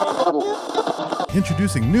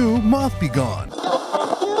Introducing new Moth Be Gone.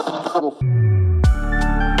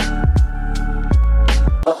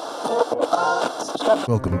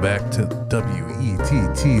 Welcome back to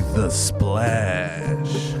WETT The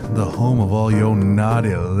Splash, the home of all your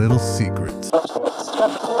naughty little secrets. We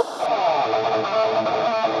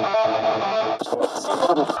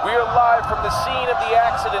are live from the scene of the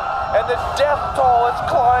accident, and the death toll has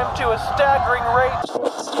climbed to a staggering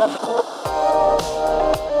rate.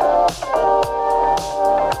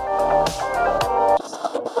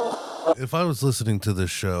 If I was listening to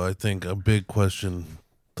this show, I think a big question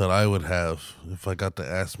that I would have if I got to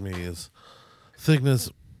ask me is,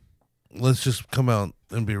 Thickness, let's just come out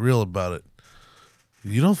and be real about it.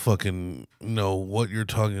 You don't fucking know what you're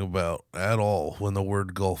talking about at all when the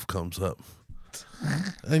word golf comes up.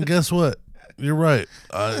 And guess what? You're right.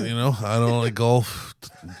 I don't like golf.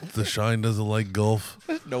 The Shine doesn't like golf.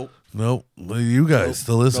 Nope. You guys,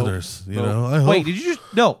 the listeners, you know. I hope. Wait, did you just?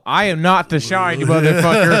 No, I am not the Shine, you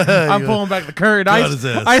motherfucker. I'm pulling back the curtain.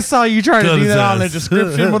 I saw you trying to do that on the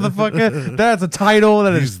description, motherfucker. That's a title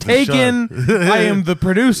that is taken. I am the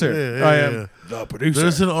producer. I am the producer.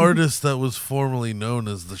 There's an artist that was formerly known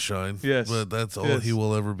as the Shine. Yes. But that's all he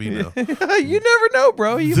will ever be now. You never know,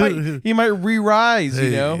 bro. He might re-rise, Hey,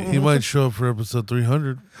 you know? he might show up for episode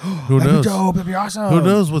 300. Who knows? That'd be awesome. Who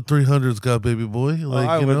knows what 300's got, baby boy?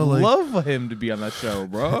 I would love for him to be on that show,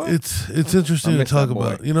 bro. It's interesting to talk that boy.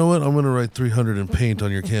 about. You know what? I'm going to write 300 in paint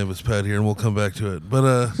on your canvas pad here, and we'll come back to it. But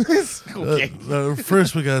Okay.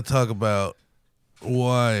 first, we got to talk about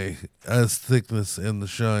why, as Thickness and the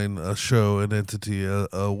Shine, a show, an entity,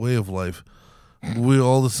 a way of life, we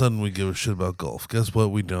all of a sudden we give a shit about golf. Guess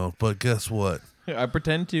what? We don't. But guess what? I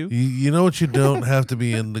pretend to. You know what you don't have to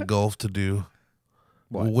be into golf to do?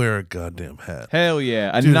 What? Wear a goddamn hat. Hell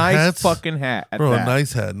yeah. A Dude, nice hats- fucking hat. At Bro, that. a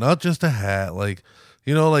nice hat. Not just a hat. Like,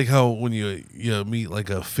 you know, like how when you meet like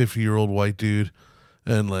a 50-year-old white dude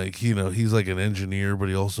and like, you know, he's like an engineer, but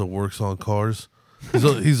he also works on cars.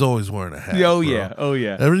 He's always wearing a hat. Oh, bro. yeah. Oh,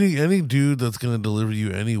 yeah. Any dude that's going to deliver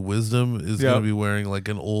you any wisdom is Yep. going to be wearing like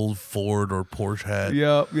an old Ford or Porsche hat.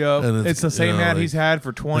 Yep. And It's the same hat he's had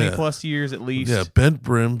for 20 yeah. plus years at least. Yeah, bent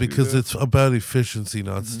brim because it's about efficiency,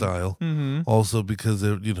 not style. Mm-hmm. Also because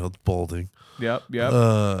it's balding. Yep.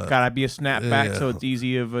 Uh, Gotta be a snapback yeah. so it's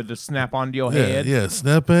easy to snap onto your Yeah, head. yeah,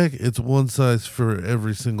 snapback. It's one size for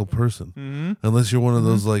every single person, unless you're one of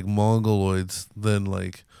those like mongoloids. Then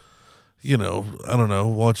like, I don't know.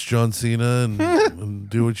 Watch John Cena and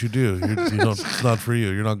do what you do. It's not for you.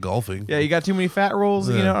 You're not golfing. Yeah, you got too many fat rolls.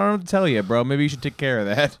 Yeah. I don't know what to tell you, bro. Maybe you should take care of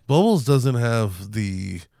that. Bubbles doesn't have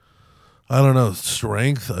the, I don't know,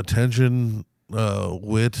 strength, attention,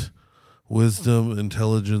 wit, wisdom,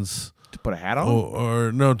 intelligence. To put a hat on?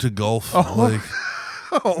 Or no, to golf. To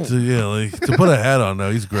put a hat on.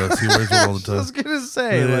 No, he's gross. He wears one all the I was time. gonna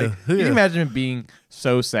say, Yeah, can you yeah. imagine it being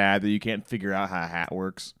so sad that you can't figure out how a hat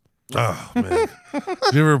works? Oh man,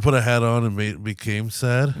 did you ever put a hat on and became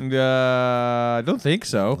sad? I don't think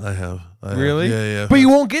so. I have. Really? Yeah. But you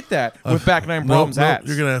won't get that with Back Nine Problems Nope, hats.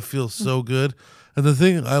 You're gonna feel so good. And the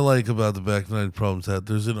thing I like about the Back Nine Problems hat,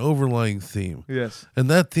 there's an overlying theme. Yes. And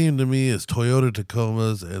that theme to me is Toyota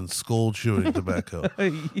Tacomas and skull chewing tobacco.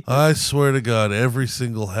 I swear to God, every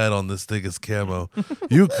single hat on this thing is camo.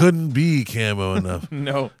 You couldn't be camo enough.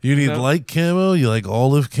 No. You need light camo, you like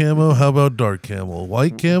olive camo, how about dark camo?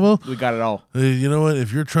 White camo? We got it all. You know what?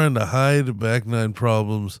 If you're trying to hide, Back Nine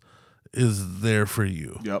Problems is there for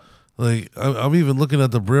you. Yep. Like, I'm even looking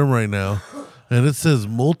at the brim right now, and it says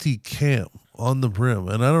multi-cam on the brim.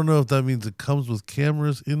 And I don't know if that means it comes with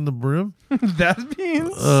cameras in the brim. That'd be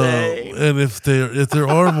insane. And if there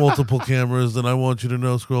are multiple cameras, then I want you to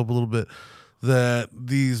know, scroll up a little bit, that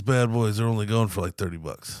these bad boys are only going for like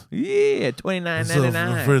 $30. Yeah,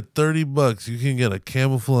 $29.99. So for $30, you can get a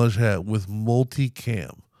camouflage hat with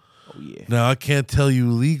multi-cam. Oh yeah. Now, I can't tell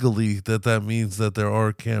you legally that means that there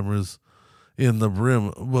are cameras in the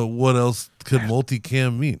brim, but what else could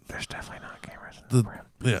multi-cam mean? There's definitely not cameras in the brim.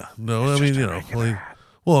 Yeah, no, I mean,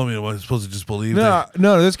 am I supposed to just believe No,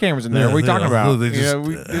 there's cameras in there. What are you talking about? They just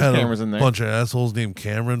there's had cameras in a there. bunch of assholes named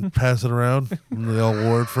Cameron pass it around, and they all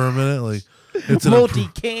wore it for a minute. Like, it's an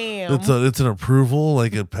Multi-cam. it's an approval,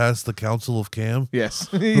 like it passed the Council of Cam. Yes.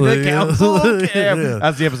 The Council of Cam. Yeah.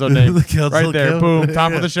 That's the episode name. The Council right of there. Cam. Boom.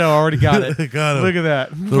 Top of the show. Already got it. Got it. Look at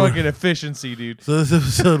that. Fucking efficiency, dude. So this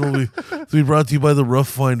episode will be brought to you by the Rough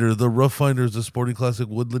Finder. The Rough Finder is a sporting classic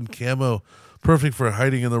woodland camo, perfect for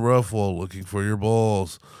hiding in the rough while looking for your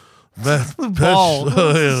balls. Ball.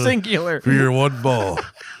 Singular. For your one ball.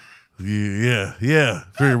 Yeah,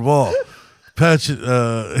 for your ball.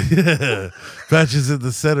 Patches in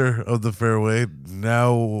the center of the fairway.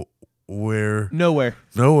 Now nowhere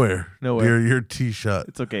Nowhere. near your tee shot.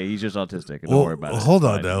 It's okay. He's just autistic. Don't worry about it. Hold It's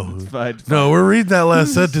on fine. now. It's fine. It's No, fine. we're reading that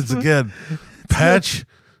last sentence again.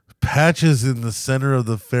 Patches in the center of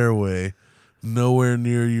the fairway, nowhere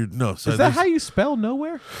near your. No, sorry, Is that how you spell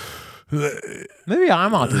nowhere? Maybe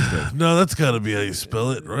I'm autistic. No, that's got to be how you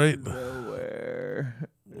spell it, right? Nowhere.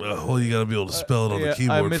 Well, you got to be able to spell it on the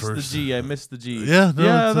keyboard I missed first. the G. I missed the G. Yeah, no,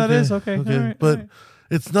 yeah, it's that okay. is okay. All right, but all right.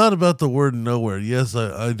 it's not about the word nowhere. Yes,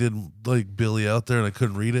 I did like Billy out there and I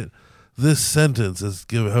couldn't read it. This sentence is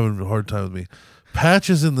having a hard time with me.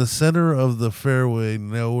 Patches in the center of the fairway,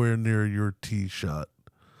 nowhere near your tee shot.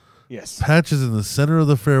 Yes. Patches in the center of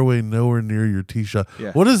the fairway, nowhere near your tee shot.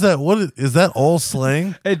 Yeah. What is that? Is that all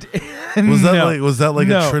slang? Was that like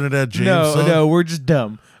a Trinidad James song? No, we're just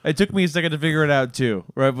dumb. It took me a second to figure it out too,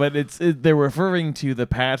 right? But they're referring to the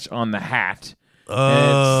patch on the hat.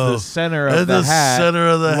 And it's the center of the hat. The center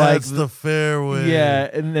of the like hat's the fairway. Yeah,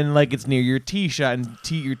 and then like it's near your tee shot and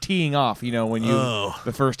you're teeing off. You know when you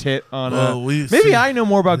the first hit on. Maybe I know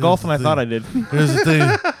more about golf than I thought I did. Here's the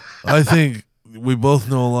thing. I think we both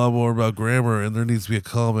know a lot more about grammar, and there needs to be a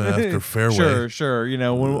comma after fairway. Sure. You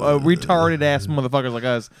know when retarded ass motherfuckers like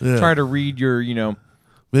us try to read your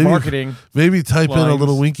marketing. Maybe type in a lines.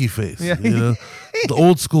 little winky face. Yeah. You know? The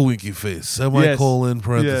old school winky face, semicolon,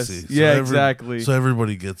 parentheses. Yes. Yeah, exactly. So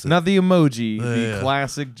everybody gets it. Not the emoji, the Yeah.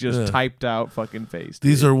 classic typed out fucking face.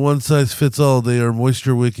 These are one size fits all. They are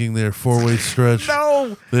moisture wicking. They are 4-way stretch.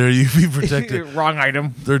 No. They're UV protected. Wrong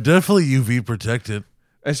item. They're definitely UV protected.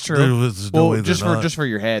 That's true. There's no way they're just not. for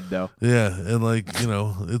your head though. Yeah, and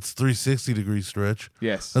it's 360-degree stretch.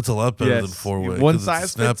 Yes. That's a lot better than 4-way. One 'cause it's a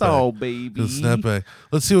size fits snapback. all, baby. It's a snapback.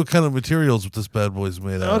 Let's see what kind of materials this bad boy's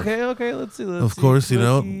made out of. Okay. Let's see. Of course,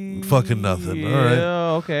 fucking nothing. All right.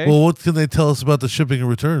 Yeah. Okay. Well, what can they tell us about the shipping and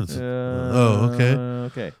returns? Okay.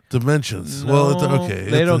 Okay. Dimensions. No, Well,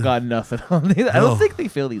 okay. They don't got nothing on it. I No. don't think they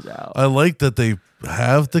fill these out. I like that they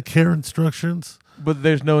have the care instructions. But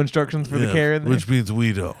there's no instructions for the Yeah, care in there. which means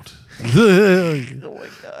we don't. Oh my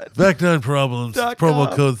god. Back 9 problems. .com.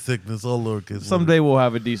 Promo code thickness, all lowercase. Someday we'll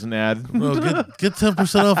have a decent ad. Bro, get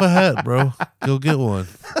 10% off a hat, bro. Go get one.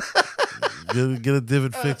 Get a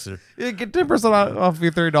divot fixer. Yeah, get 10% off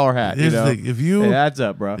your $30 hat. Here's the thing. It adds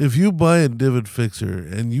up, bro. If you buy a divot fixer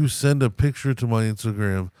and you send a picture to my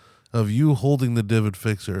Instagram of you holding the divot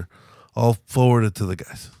fixer, I'll forward it to the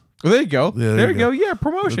guys. Well, there you go. Yeah, there you go. Yeah,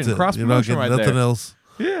 promotion. That's it. Cross You're not promotion getting right nothing there. else.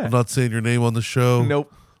 Yeah. I'm not saying your name on the show.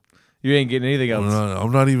 Nope. You ain't getting anything else.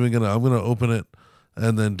 I'm not even gonna. I'm gonna open it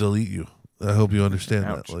and then delete you. I hope you understand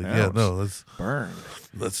Ouch, that. Like, ouch. yeah, no, that's Burned.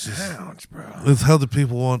 just. Ouch, bro. That's how the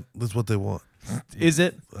people want. That's what they want. Is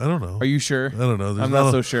it? I don't know. Are you sure? I don't know. There's I'm not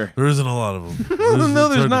a- so sure. There isn't a lot of them. No,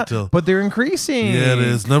 there's hard to not. tell. But they're increasing. Yeah, it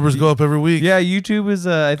is. Numbers go up every week. Yeah, YouTube is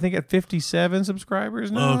I think at 57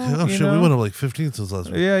 subscribers now. Okay. Oh you shit, know? we went up like 15 since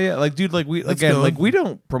last week. Yeah, like dude, like we Let's again, go. like we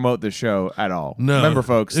don't promote the show at all. No. Remember,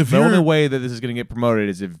 folks, If the you're- only way that this is going to get promoted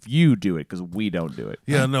is if you do it because we don't do it.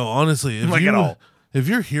 Yeah, no, honestly, Like at all. if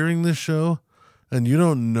you're hearing this show and you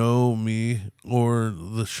don't know me or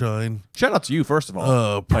the Shine, Shout out to you first of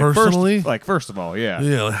all. personally, first of all, yeah.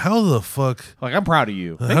 yeah, like, how the fuck? Like I'm proud of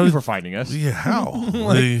you. Thank How you did- for finding us. Yeah, how?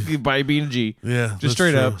 Like, by being a G. yeah, Just that's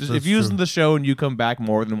straight true. up. Just, if That's you true. listen to the show and you come back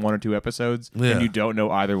more than 1 or 2 episodes Yeah. and you don't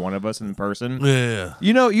know either one of us in person, yeah.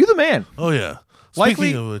 you know, you the man. Oh yeah. Likely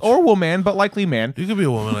Speaking of which, or woman, but likely man. you could be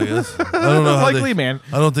a woman, I guess. I don't know how Likely man.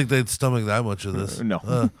 I don't think they'd stomach that much of this.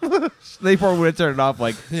 No. They probably would have turned it off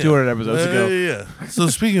like 200 episodes ago. Yeah. So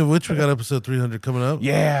speaking of which, we got episode 300 coming up.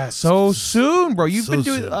 Yeah, so soon, bro. You've So been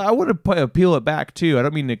doing. soon. I would have peel it back too. I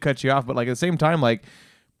don't mean to cut you off, but like at the same time, like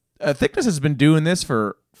Thickness has been doing this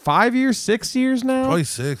for 5 years, 6 years now. Probably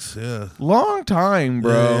 6. Yeah. Long time,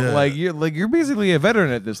 bro. Yeah, yeah. Like you're basically a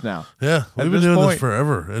veteran at this now. Yeah. We've been this doing point, this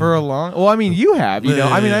forever. And For a long. Well, I mean, you have. You know,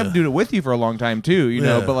 Yeah, I mean, yeah. I've been doing it with you for a long time too. You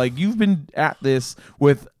know, Yeah. but like you've been at this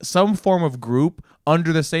with some form of group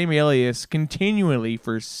under the same alias continually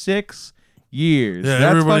for 6 years. Yeah,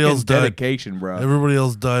 That's everybody fucking else died. dedication, bro. Everybody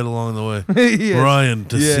else died along the way. Yes. Ryan,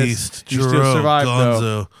 deceased. Yes. You still Jerome, survived, Gonzo.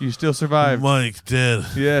 though. You still survived. Mike, dead.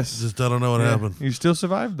 Yes. Just I don't know what Yeah. happened. You still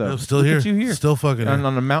survived, though. I'm still Look here. at you here. Still fucking on, here.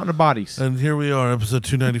 on a mountain of bodies. And here we are, episode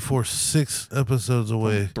 294, 6 episodes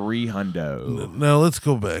away. 300. Now let's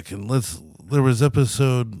go back and there was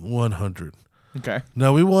episode 100. Okay.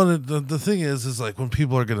 Now we wanted, the thing is like when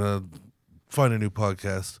people are going to find a new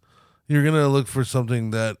podcast, you're going to look for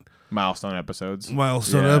something that Milestone episodes.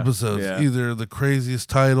 milestone Yeah, episodes, yeah. either the craziest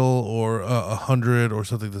title or 100 or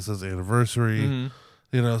something that says anniversary. Mm-hmm.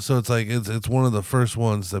 You know, so it's like it's one of the first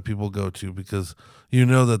ones that people go to because you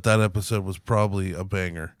know that episode was probably a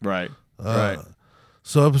banger. Right. Uh, right.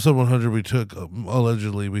 So episode 100, we took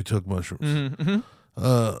allegedly mushrooms.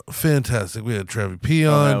 Fantastic. We had Travis P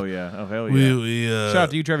on. Oh hell yeah! We shout out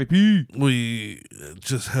to you, Travis P. We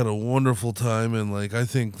just had a wonderful time, and like I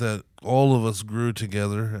think that all of us grew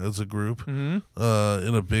together as a group in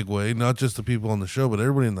a big way. Not just the people on the show, but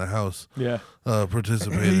everybody in the house.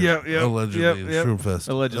 Participated. Allegedly in Shroomfest.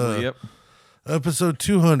 Allegedly, yep. Episode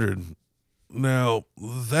 200. Now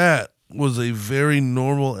that was a very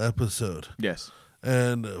normal episode. Yes.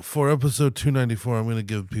 And for episode 294, I'm going to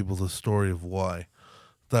give people the story of why.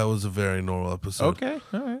 That was a very normal episode. Okay,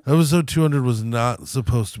 all right. Episode 200 was not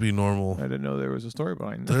supposed to be normal. I didn't know there was a story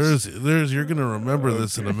behind this. There's. You're gonna remember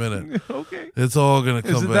this in a minute. Okay. It's all gonna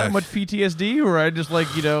come back. Is it that much PTSD, or I just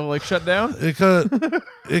shut down?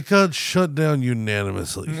 It got shut down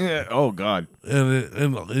unanimously. Yeah. Oh God.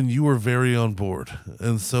 And you were very on board,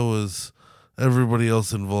 and so was everybody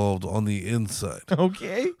else involved on the inside.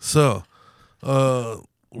 Okay. So,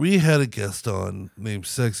 we had a guest on named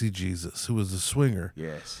Sexy Jesus, who was a swinger.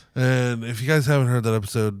 Yes. And if you guys haven't heard that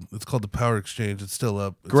episode, it's called The Power Exchange. It's still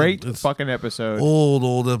up. Great fucking episode.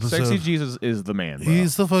 Old episode. Sexy Jesus is the man, bro.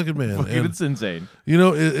 He's the fucking man. And it's insane. You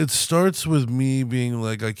know, it starts with me being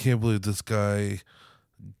like, I can't believe this guy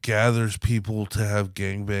gathers people to have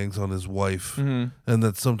gangbangs on his wife, and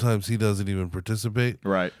that sometimes he doesn't even participate.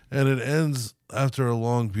 Right. And it ends after a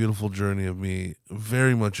long, beautiful journey of me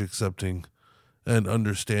very much accepting and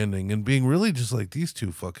understanding and being really just like, these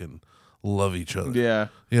two fucking love each other. Yeah.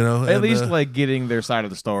 You know? At least like getting their side of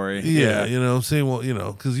the story. Yeah. You know, saying, well, you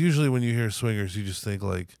know, because usually when you hear swingers, you just think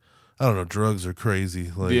like, I don't know, drugs are crazy,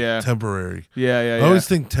 like temporary. Yeah. I always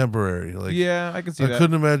think temporary. Like, yeah, I can see that. I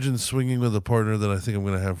couldn't imagine swinging with a partner that I think I'm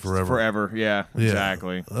going to have forever. Forever, yeah,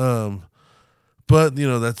 exactly. But, you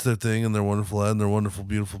know, that's their thing, and they're wonderful, and they're wonderful,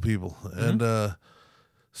 beautiful people. And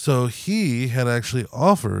so he had actually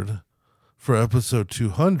offered for episode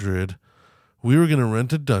 200, we were going to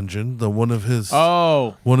rent a dungeon, one of his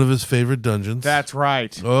favorite dungeons. That's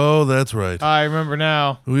right. Oh, that's right. I remember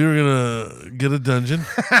now. We were going to get a dungeon.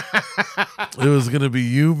 It was going to be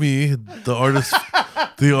you, me, the artist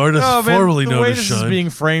formerly known as Shine. The way this is being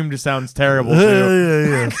framed sounds terrible, too.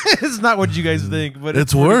 Yeah. It's not what you guys think, but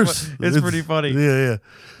it's worse. It's pretty funny. Yeah.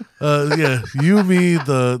 You, me,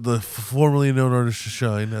 the formerly known artist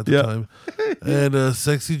Shine at the time, and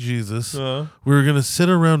Sexy Jesus. We were gonna sit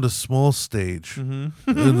around a small stage in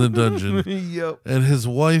the dungeon, and his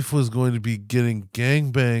wife was going to be getting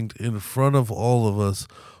gangbanged in front of all of us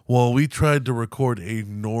while we tried to record a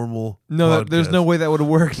normal podcast. There's no way that would have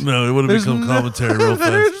worked. No, it would have become commentary real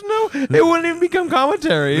fast. It wouldn't even become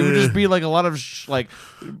commentary. It would just be like a lot of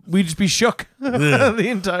we'd just be shook the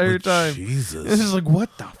entire time. Jesus. It's just like, what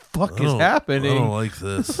the fuck is happening? I don't like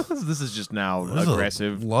this. This is just now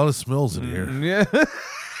aggressive. A lot of smells in here. Yeah.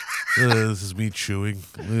 This is me chewing.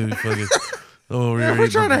 We're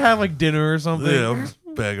trying to have like dinner or something. Yeah, I'm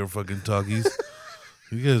a bag of fucking Takis.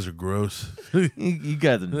 You guys are gross. You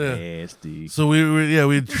guys are nasty. So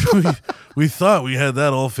we thought we had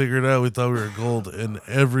that all figured out. We thought we were gold, and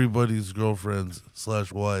everybody's girlfriends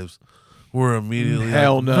 / wives were immediately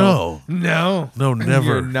hell no, never.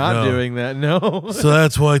 You're not doing that. No. So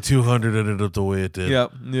that's why 200 ended up the way it did.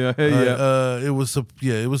 Yep. Yeah. It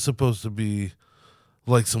was supposed to be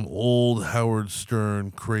like some old Howard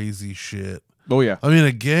Stern crazy shit. Oh yeah. I mean,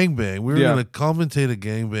 a gangbang. We were gonna commentate a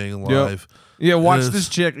gangbang live. Yep. Yeah, watch this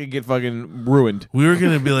chick get fucking ruined. We were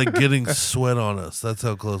going to be like getting sweat on us. That's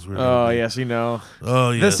how close we were. Oh, yes, you know.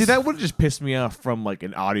 Oh, yes. See, that would have just pissed me off from like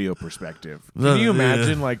an audio perspective. Can you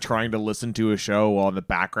imagine like trying to listen to a show while in the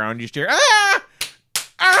background you just hear, oh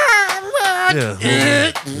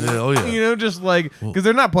yeah. You know, just like, because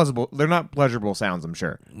they're not pleasurable sounds, I'm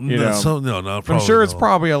sure. You know? No, I'm sure it's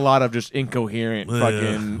probably a lot of just incoherent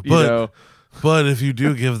fucking, you know. But if you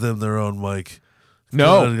do give them their own mic,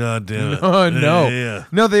 no. God damn it. No. Yeah.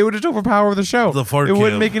 No, they would just overpower the show. The fart cam. It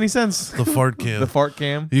wouldn't make any sense. The fart cam. The fart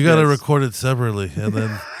cam. You got to record it separately and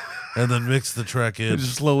then mix the track in.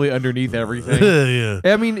 Just slowly underneath everything. Yeah.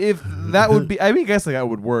 I mean, if that would be, I guess like that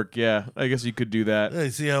would work. Yeah. I guess you could do that. Hey,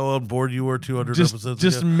 see how on board you were 200 episodes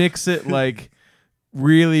Just ago? mix it like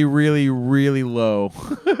really, really, really low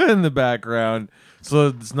in the background. So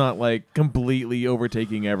it's not like completely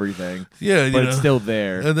overtaking everything. Yeah, but it's still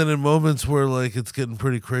there. And then in moments where like it's getting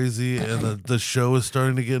pretty crazy and the show is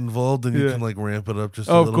starting to get involved, then you can like ramp it up just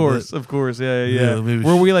a little bit. Of course, yeah. Maybe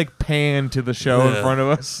where we like pan to the show in front of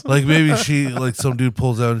us. Like maybe some dude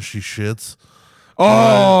pulls out and she shits.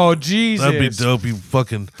 Oh, Jesus. That'd be dope. You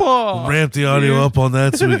fucking ramp the audio up on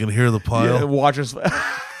that so we can hear the pile. Yeah, watch us.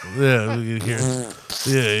 Yeah, we can hear.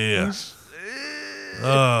 Yeah.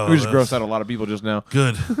 Oh, we just grossed out a lot of people just now.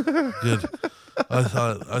 Good. I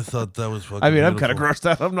thought that was fucking. I mean, I'm beautiful. kind of grossed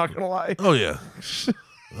out. I'm not gonna lie. Oh yeah,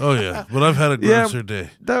 oh yeah. But I've had a grosser day.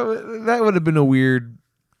 That would have been a weird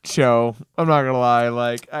show. I'm not gonna lie.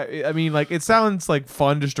 Like, I mean, like, it sounds like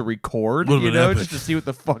fun just to record, Would've been epic. just to see what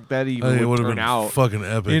the fuck that I even think it would would have turn been out. fucking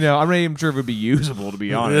epic. You know, I'm not even sure if it'd be usable, to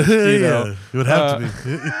be honest. yeah, You know? it would have to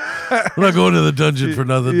be. We're not going to the dungeon for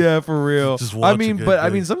nothing. Yeah, for real. Just I watch mean, a but I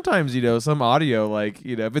gameplay. mean, sometimes some audio, like,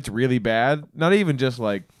 if it's really bad, not even just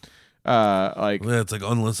like, Yeah, it's like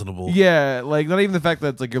unlistenable. yeah, like not even the fact that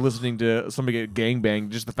it's like you're listening to somebody get gangbanged,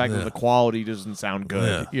 just the fact Yeah. that the quality doesn't sound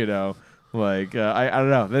good. Yeah. Like I don't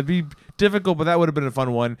know, that'd be difficult, but that would have been a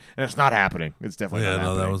fun one, and it's not happening. It's definitely Yeah, not no,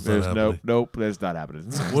 happening. that was not There's happening. nope, that's not happening.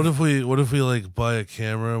 What if we like buy a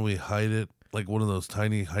camera and we hide it like one of those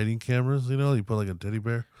tiny hiding cameras? You know, you put like a teddy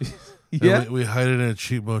bear. Yeah. And we hide it in a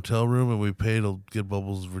cheap motel room and we pay to get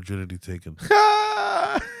Bubbles' virginity taken.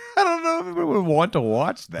 I don't know if anybody would want to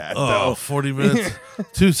watch that. Oh, 40 minutes,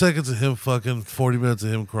 2 seconds of him fucking, 40 minutes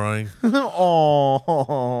of him crying.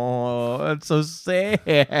 Oh, that's so sad.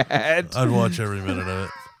 I'd watch every minute of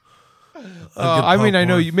it. I mean, I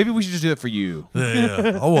know popcorn. you. Maybe we should just do that for you.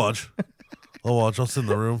 Yeah. I'll watch. I'll sit in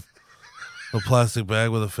the room. A plastic bag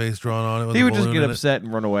with a face drawn on it. With He a would just balloon get in it. upset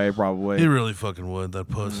and run away, probably. He really fucking would. That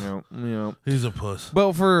puss. Yeah. He's a puss.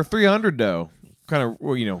 But for 300 though, kind of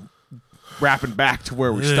wrapping back to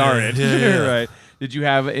where we Yeah, started, yeah. right? Did you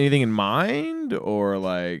have anything in mind, or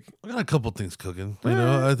like? I got a couple things cooking. You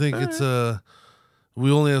know, I think it's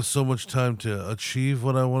we only have so much time to achieve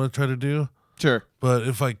what I want to try to do. Sure. But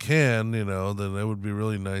if I can, then it would be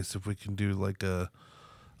really nice if we can do like a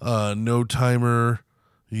no timer,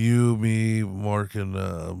 you, me, Mark, and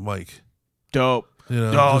Mike. Dope.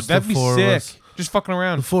 Oh, just that'd the be four of sick. us. Just fucking The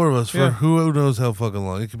around. four of us for Yeah. who knows how fucking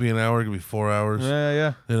long. It could be an hour. It could be 4 hours.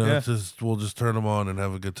 Yeah. It's just we'll just turn them on and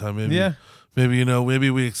have a good time. Maybe, Yeah. maybe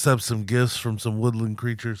we accept some gifts from some woodland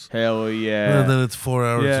creatures. Hell yeah. And then it's 4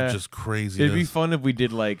 hours Yeah. of just craziness. It'd be fun if we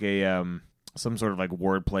did like a some sort of like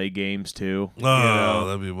wordplay games too. Oh,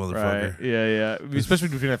 that'd be a motherfucker. Right. Yeah. Especially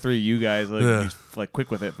between the three of you guys, like, Yeah. be, like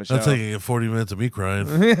quick with it for sure. That's taking 40 minutes of me crying.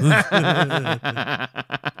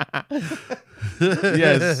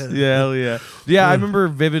 Yes. Yeah. Hell yeah. Yeah. I remember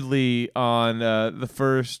vividly on the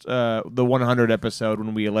first the 100 episode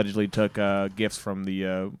when we allegedly took gifts from the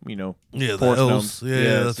Yeah, the Force elves. gnomes. Yeah,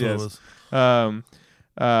 Yes, that's what it yes. was.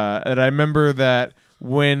 And I remember that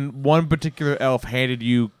when one particular elf handed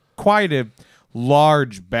you quite a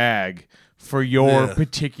large bag for your Yeah.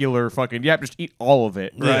 particular fucking just eat all of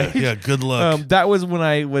it, right? Yeah, good luck. That was when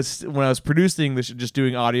I was producing this, just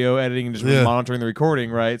doing audio editing and just Yeah. monitoring the recording,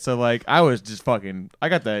 right? So like I was just I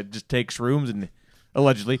got to just take shrooms and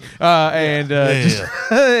allegedly just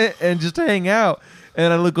and just hang out.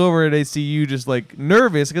 And I look over and I see you just like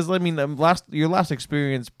nervous because I mean your last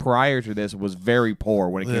experience prior to this was very poor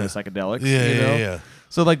when it came to psychedelics. Yeah.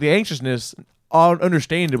 So like the anxiousness,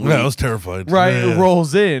 understandably, Yeah, I was terrified. right, Yeah.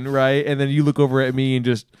 rolls in, right, and then you look over at me and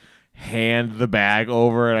just hand the bag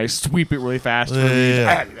over, and I sweep it really fast for me.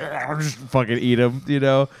 Yeah. Just fucking eat them, And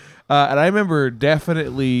I remember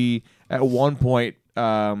definitely at one point,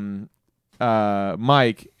 Mike,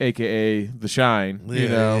 aka The Shine,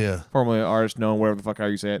 Yeah. formerly an artist known, whatever the fuck how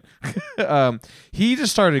you say it, he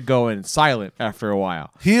just started going silent after a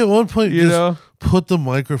while. He at one point You just know? put the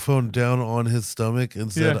microphone down on his stomach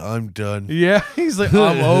and said, Yeah. "I'm done." Yeah, he's like,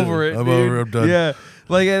 I'm over it. I'm dude. over it, I'm done. Yeah,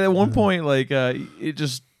 like at one point, like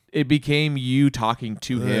it became you talking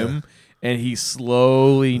to him, and he's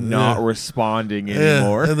slowly not responding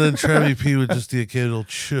anymore. Yeah, and then Travis P with just the occasional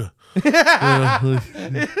 "ch."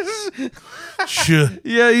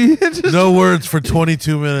 Yeah, you just, No words for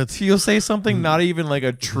 22 minutes. he'll say something not even like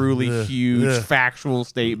a truly huge yeah. factual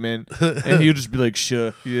statement, and he'll just be like,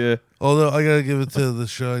 "Sure, yeah." Although I gotta give it to The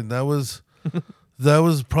Shine, that was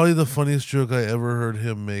probably the funniest joke I ever heard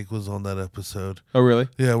him make was on that episode. Oh, really?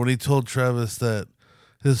 Yeah, when he told Travis that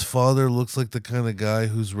his father looks like the kind of guy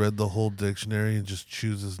who's read the whole dictionary and just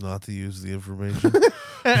chooses not to use the information.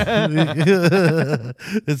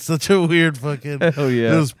 It's such a weird fucking. Hell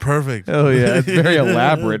yeah. It was perfect. Oh yeah, it's very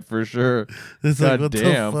elaborate for sure. It's God like what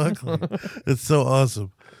damn. the fuck? Like, it's so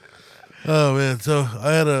awesome. Oh man, so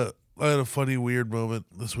I had a funny weird moment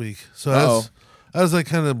this week. So as I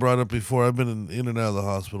kind of brought up before, I've been in and out of the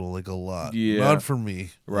hospital like a lot. Yeah. Not for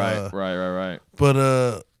me. Right.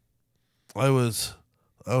 But I was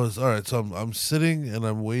all right. So I'm sitting and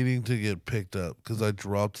I'm waiting to get picked up because I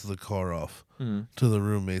dropped the car off to the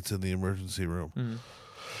roommates in the emergency room.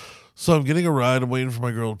 So I'm getting a ride. I'm waiting for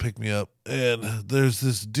my girl to pick me up, and there's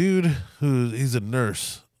this dude he's a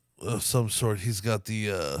nurse of some sort. He's got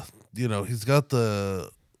the he's got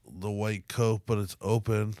the white coat, but it's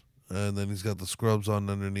open, and then he's got the scrubs on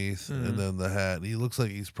underneath, and then the hat. He looks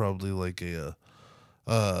like he's probably like a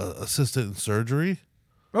assistant in surgery.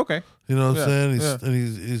 Okay. You know what I'm saying? And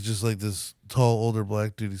he's just like this tall, older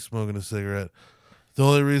black dude. He's smoking a cigarette. The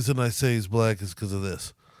only reason I say he's black is because of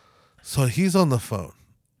this. So he's on the phone,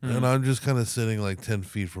 and I'm just kind of sitting like 10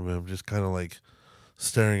 feet from him, just kind of like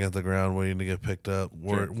staring at the ground, waiting to get picked up,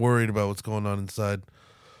 worried about what's going on inside.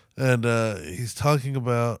 And he's talking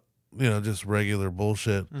about, just regular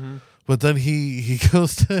bullshit. But then he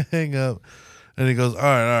goes to hang up, and he goes, all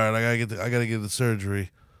right, I gotta get the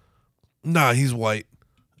surgery. Nah, he's white.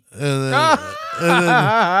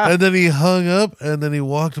 And then he hung up, and then he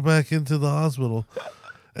walked back into the hospital,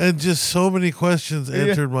 and just so many questions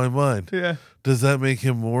entered my mind. Yeah. Does that make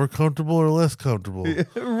him more comfortable or less comfortable?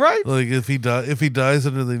 Right. Like if he dies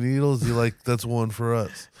under the needles, you like that's one for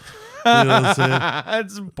us. You know what I'm saying?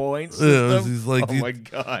 That's point. Yeah, he's like, oh my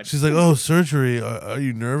god. She's like, oh, surgery. Are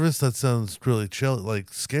you nervous? That sounds really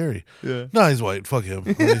like scary. Yeah. No, he's white. Fuck him.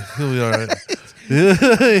 He'll be all right. His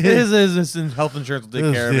health insurance will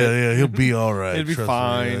take care of it. Yeah, he'll be all right. It'll be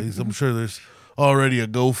fine. Yeah, I'm sure there's already a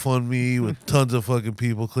GoFundMe with tons of fucking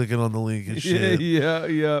people clicking on the link and shit. Yeah.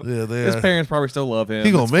 His parents probably still love him.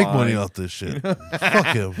 He gonna make money off this shit. Fuck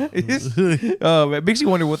him. It makes you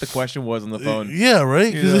wonder what the question was on the phone. Yeah,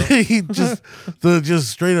 right. Because he just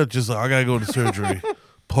straight up just like, I gotta go to surgery.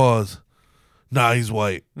 Pause. Nah, he's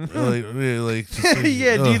white. Yeah.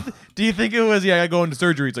 Do you think it was? Yeah, I go into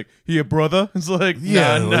surgery. It's like, he a brother? It's like,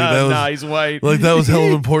 nah, he's white. Like that was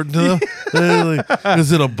hella important to them.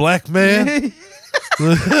 Is it a black man?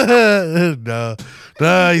 Nah,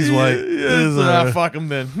 he's white. Fuck him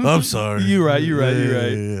then. I'm sorry. You're right.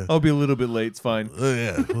 Yeah. I'll be a little bit late. It's fine.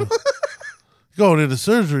 Yeah. Going into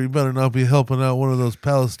surgery, you better not be helping out one of those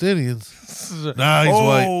Palestinians. Nah, he's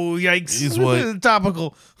white. Oh, yikes. He's white.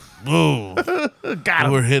 Topical. Oh, got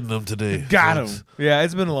him. We're hitting him today. Got him. Yeah,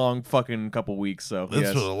 it's been a long fucking couple weeks. So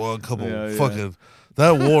it's been a long couple fucking.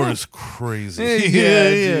 That war is crazy.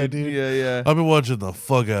 Dude. Dude. Yeah. I've been watching the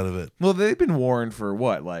fuck out of it. Well, they've been warring for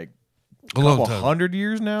what, like a long time. 100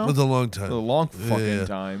 years now? It's a long time. A long fucking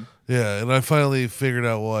time. Yeah, and I finally figured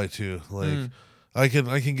out why too. Like, I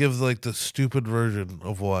can give like the stupid version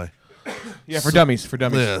of why. Yeah, for dummies.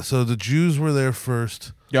 Yeah, so the Jews were there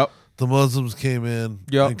first. Yep. The Muslims came in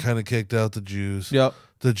and kind of kicked out the Jews. Yep.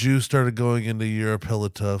 The Jews started going into Europe hella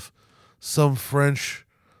tough. Some French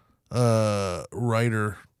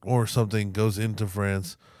writer or something goes into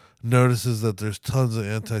France, notices that there's tons of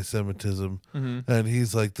anti-Semitism, and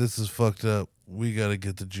he's like, this is fucked up. We got to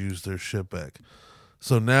get the Jews their shit back.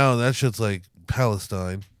 So now that shit's like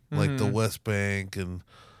Palestine, like the West Bank and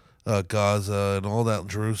Gaza and all that,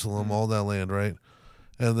 Jerusalem, all that land, right?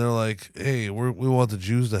 And they're like, hey, we want the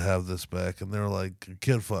Jews to have this back. And they're like,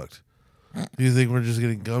 get fucked. You think we're just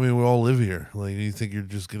going to, I mean, we all live here. Like, you think you're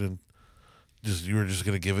just going to, you were just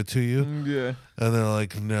going to give it to you? Yeah. And they're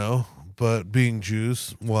like, no. But being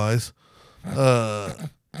Jews, wise,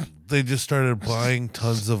 they just started buying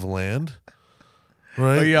tons of land.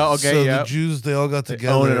 Right? Oh, yeah, okay, so the Jews, they all got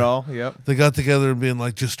together. Own it all, yep. They got together and being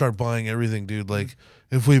like, just start buying everything, dude. Like,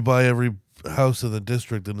 if we buy every house in the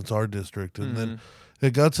district, then it's our district. And then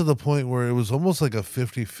it got to the point where it was almost like a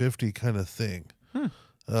 50-50 kind of thing.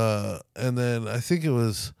 And then I think it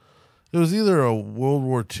was either a World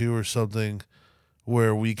War II or something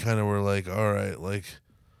where we kind of were like, all right, like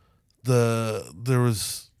there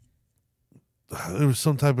was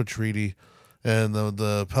some type of treaty and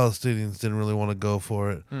the Palestinians didn't really want to go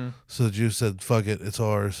for it. So the Jews said, fuck it, it's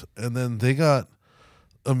ours. And then they got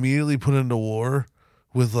immediately put into war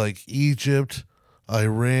with like Egypt,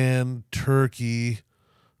 Iran, Turkey,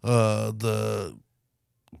 the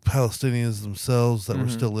Palestinians themselves that were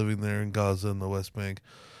still living there in Gaza and the West Bank.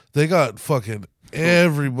 They got fucking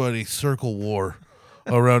everybody circle war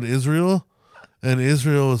around Israel. And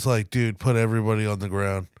Israel was like, dude, put everybody on the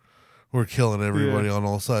ground. We're killing everybody on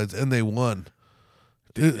all sides. And they won.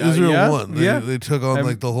 Israel won. They took on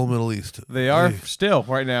like the whole Middle East. They are still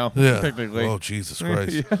right now, technically. Oh, Jesus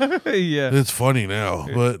Christ. Yeah. It's funny now.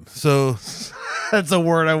 But so... That's a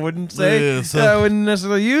word I wouldn't say. I wouldn't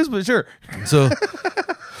necessarily use, but sure. So...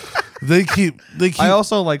 They keep. I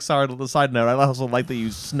also like. Sorry, the side note. I also like that you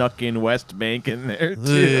snuck in West Bank in there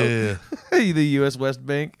too. Yeah. The U.S. West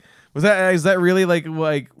Bank. Is that really like?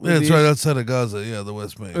 Yeah, it's right outside of Gaza. Yeah, the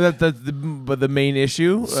West Bank. But the main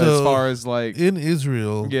issue as far as like in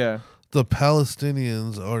Israel. Yeah. The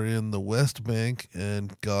Palestinians are in the West Bank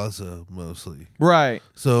and Gaza mostly. Right.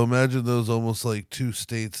 So imagine those almost like two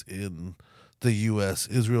states in the U.S.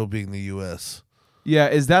 Israel being the U.S. Yeah,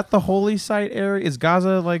 is that the holy site area? Is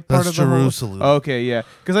Gaza like part That's of the Jerusalem. Holy... Okay, yeah,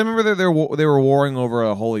 because I remember they were warring over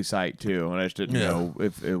a holy site too, and I just didn't know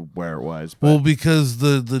where it was. But. Well, because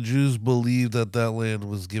the Jews believed that land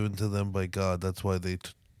was given to them by God. That's why they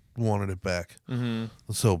wanted it back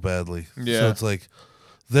so badly. Yeah. So it's like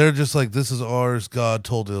they're just like, this is ours. God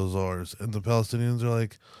told it was ours, and the Palestinians are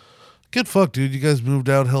like, get fucked, dude. You guys moved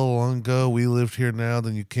out hell long ago. We lived here now.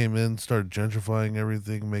 Then you came in, started gentrifying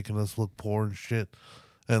everything, making us look poor and shit.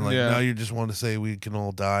 And like now you just want to say we can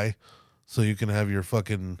all die so you can have your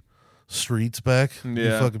fucking streets back. You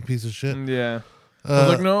fucking piece of shit. Yeah. I was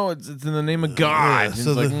like, no, it's in the name of God.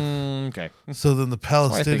 So okay. So then the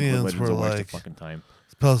Palestinians were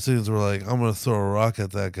like, I'm going to throw a rock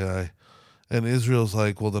at that guy. And Israel's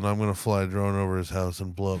like, well, then I'm going to fly a drone over his house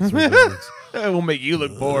and blow up 3 buildings. We'll make you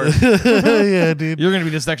look poor. Yeah, dude. You're going to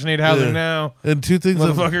be the Section 8 housing now. And two things,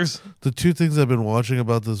 motherfuckers. The 2 things I've been watching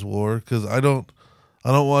about this war, because I don't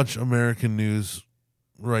watch American news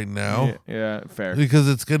right now. Yeah, fair. Because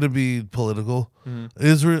it's going to be political.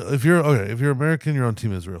 Israel, if you're American, you're on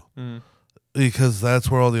Team Israel. Because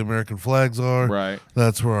that's where all the American flags are. Right.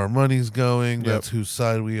 That's where our money's going. That's whose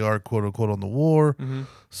side we are, quote unquote, on the war.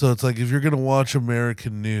 So it's like, if you're going to watch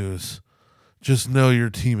American news, just know you're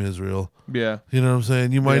Team Israel. Yeah. You know what I'm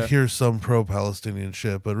saying? You might hear some pro-Palestinian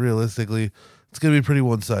shit, but realistically, it's going to be pretty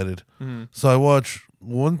one-sided. So I watch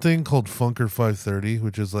one thing called Funker 530,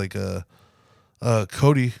 which is like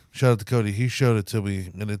Cody, shout out to Cody, he showed it to me,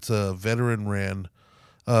 and it's a veteran ran,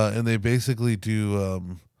 and they basically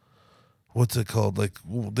do, what's it called? Like,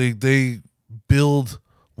 they build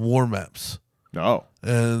war maps. Oh.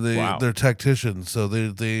 And they're tacticians, so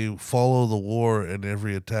they follow the war and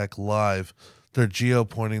every attack live. They're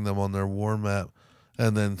geo-pointing them on their war map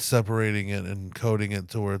and then separating it and coding it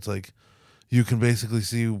to where it's like you can basically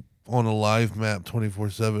see on a live map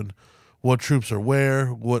 24/7 what troops are where,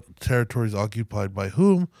 what territories occupied by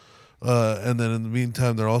whom, and then in the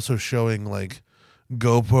meantime they're also showing like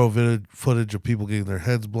GoPro footage of people getting their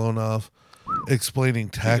heads blown off, explaining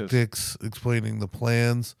tactics, explaining the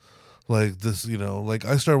plans. Like this, like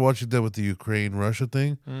I started watching that with the Ukraine-Russia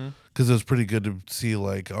thing because it was pretty good to see,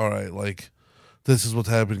 like, all right, like this is what's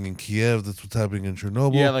happening in Kiev, this is what's happening in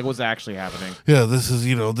Chernobyl. Yeah, like what's actually happening. Yeah, this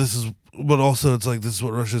is, but also it's like this is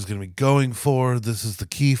what Russia's going to be going for. This is the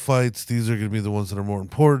key fights. These are going to be the ones that are more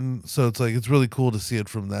important. So it's like, it's really cool to see it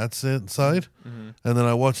from that side. And then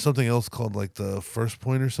I watched something else called like The First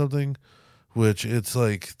Point or something, which it's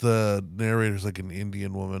like the narrator's like an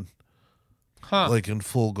Indian woman. Like in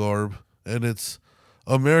full garb, and it's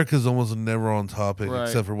America's almost never on topic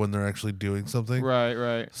except for when they're actually doing something.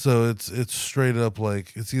 Right. So it's straight up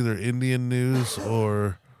like it's either Indian news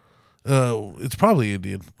or it's probably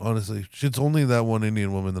Indian. Honestly, it's only that one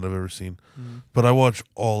Indian woman that I've ever seen, but I watch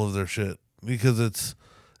all of their shit because it's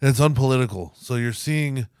unpolitical. So you're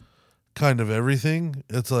seeing kind of everything.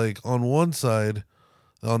 It's like on one side,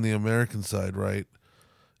 on the American side, right?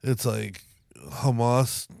 It's like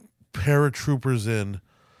Hamas paratroopers in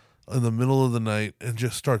the middle of the night and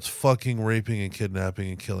just starts fucking raping and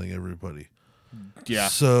kidnapping and killing everybody. Yeah.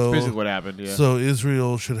 So basically what happened. Yeah. So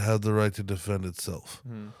Israel should have the right to defend itself.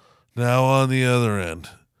 Now on the other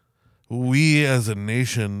end, we as a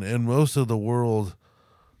nation and most of the world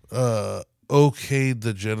okayed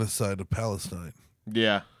the genocide of Palestine.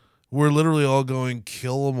 Yeah. We're literally all going,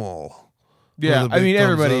 kill them all. Yeah, I mean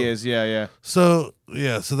everybody is. Yeah. So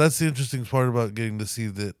that's the interesting part about getting to see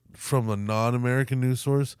that from a non-American news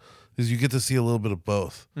source is you get to see a little bit of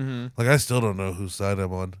both. Like I still don't know whose side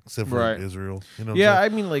I'm on except for Israel. You know? Yeah, I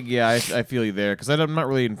mean, like, I feel you there because I'm not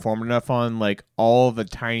really informed enough on like all the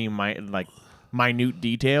tiny minute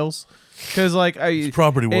details because like it's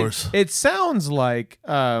property wars. It sounds like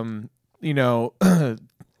at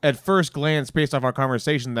first glance based off our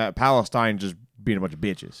conversation that Palestine just being a bunch of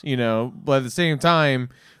bitches, but at the same time,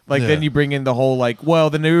 then you bring in the whole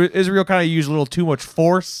then Israel kind of used a little too much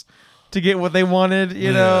force to get what they wanted,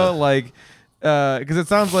 because it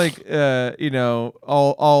sounds like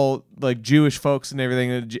all like Jewish folks and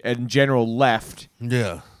everything in general left,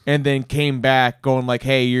 and then came back going like,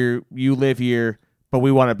 hey, you live here, but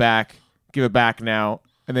we want it back, give it back now,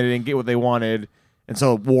 and they didn't get what they wanted. And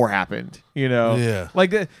so war happened, Yeah.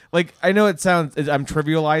 Like I know I'm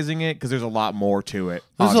trivializing it because there's a lot more to it.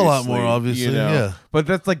 There's a lot more, obviously, yeah. But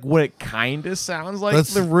that's like what it kind of sounds like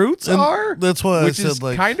the roots are. That's why which I said is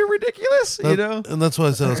like kind of ridiculous, And that's why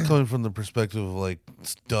I said I was coming from the perspective of like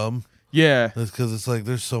it's dumb. Yeah. It's because it's like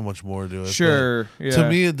there's so much more to it. Sure. Yeah. To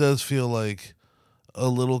me, it does feel like a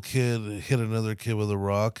little kid hit another kid with a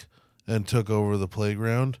rock and took over the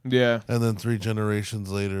playground. Yeah. And then 3 generations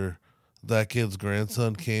later, that kid's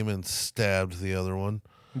grandson came and stabbed the other one.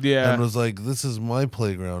 Yeah. And was like, this is my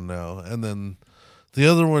playground now. And then the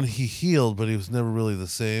other one, he healed, but he was never really the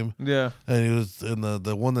same. Yeah. And he was, and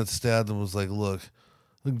the one that stabbed him was like, look,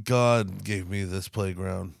 God gave me this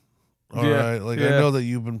playground. All right. Like, I know that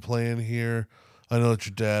you've been playing here. I know that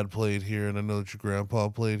your dad played here, and I know that your grandpa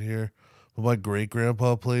played here. But my great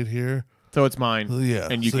grandpa played here. So it's mine. Yeah.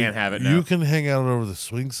 And you can't have it now. You can hang out over the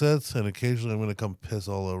swing sets, and occasionally I'm going to come piss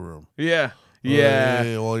all over them. Yeah.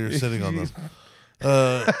 Yeah. While you're sitting on them.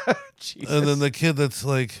 And then the kid that's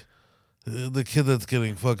like, the kid that's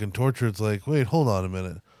getting fucking tortured, it's like, wait, hold on a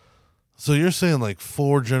minute. So you're saying like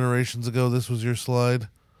 4 generations ago this was your slide,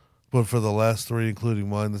 but for the last 3, including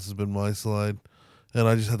mine, this has been my slide, and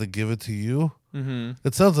I just had to give it to you? Mm-hmm.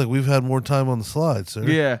 It sounds like we've had more time on the slide, sir.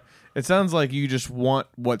 Yeah. It sounds like you just want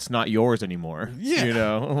what's not yours anymore. Yeah. You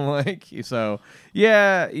know? Like, so,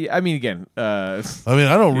 yeah. I mean, again. I mean,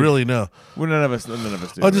 I don't really know. Well, none of us do.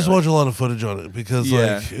 I just watch a lot of footage on it because,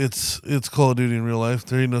 Yeah. like, it's Call of Duty in real life.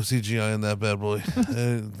 There ain't no CGI in that bad boy.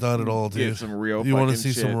 Not at all, dude. Get some real You want to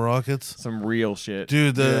fucking see shit. some rockets? Some real shit.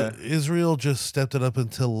 Dude, Israel just stepped it up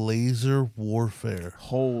into laser warfare.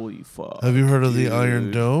 Holy fuck. Have you heard of the dude.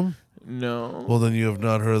 Iron Dome? No. Well, then you have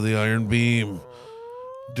not heard of the Iron Beam.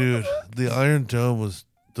 Dude, the Iron Dome was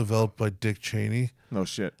developed by Dick Cheney. No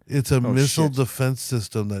shit. It's a missile shit. defense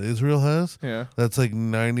system that Israel has. Yeah. That's like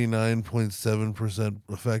 99.7%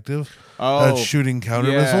 effective Oh, at shooting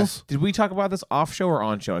counter yeah. missiles. Did we talk about this off show or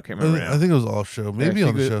on show? I can't remember. I think it was off show, maybe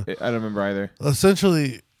on the show. I don't remember either.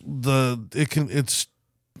 Essentially, it's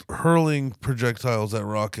hurling projectiles at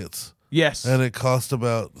rockets, Yes. and it cost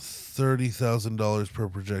about $30,000 per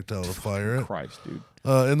projectile to fire it. Christ, dude.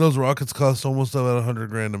 And those rockets cost almost about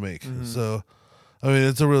 $100,000 to make. So, I mean,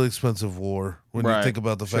 it's a really expensive war when you Right, think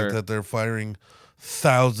about the fact sure. that they're firing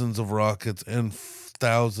thousands of rockets and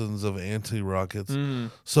thousands of anti-rockets.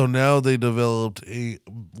 So now they developed a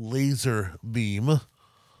laser beam.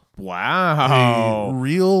 Wow. A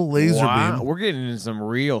real laser Wow. beam. We're getting into some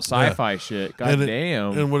real sci-fi shit. God And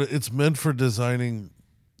damn. And what it's meant for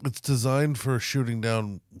it's designed for shooting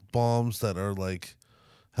down bombs that are like,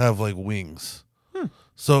 have like wings.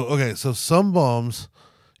 So some bombs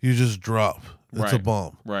you just drop. It's a Right.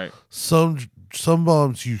 bomb. Right. Some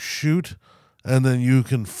bombs you shoot, and then you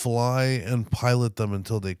can fly and pilot them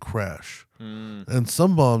until they crash. And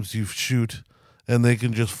some bombs you shoot, and they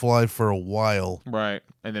can just fly for a while Right.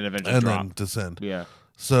 And then eventually and drop. then descend. Yeah.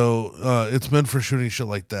 So it's meant for shooting shit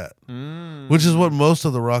like that, which is what most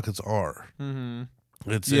of the rockets are. Mm-hmm.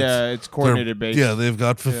 It's coordinated they're- based. Yeah, they've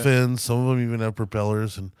got fins. Some of them even have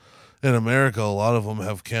propellers, and in America, a lot of them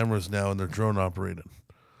have cameras now, and they're drone operated,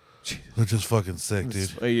 which is fucking sick, dude.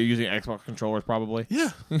 You're using Xbox controllers probably. Yeah,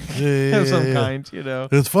 yeah, Of some yeah. kind, you know.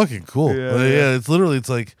 It's fucking cool. Yeah, Yeah, it's literally, it's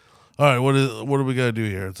like, all right, what do we gotta do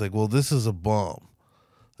here? It's like, well, this is a bomb,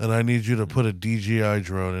 and I need you to put a DJI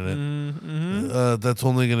drone in it. That's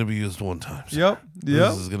only gonna be used one time. So Yep.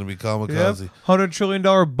 This is gonna be kamikaze. $100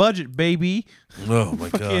 trillion budget, baby. Oh my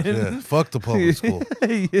god, yeah. Fuck the public school.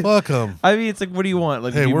 Yeah. Fuck them. I mean, it's like, what do you want?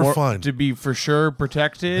 Like, Hey, to be we're fine. to be for sure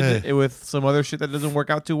protected Hey. with some other shit that doesn't work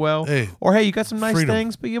out too well. Hey. Or hey, you got some nice Freedom.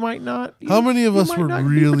 things, but you might not. How many of you us might were not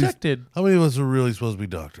be really protected? How many of us are really supposed to be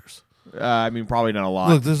doctors? I mean, probably not a lot.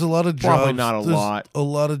 Look, there's a lot of jobs. Probably not a there's lot. A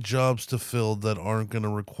lot of jobs to fill that aren't going to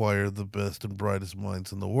require the best and brightest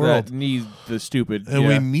minds in the world. that need the stupid. And yeah.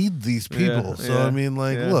 we need these people. Yeah, So, yeah, I mean,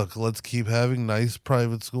 like, yeah. look, let's keep having nice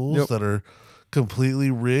private schools Yep. that are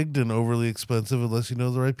completely rigged and overly expensive unless you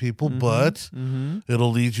know the right people. Mm-hmm. But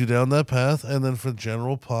it'll lead you down that path. And then for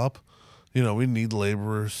general pop, we need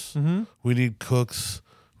laborers. We need cooks.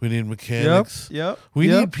 We need mechanics. Yep. We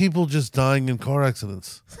yep. need people just dying in car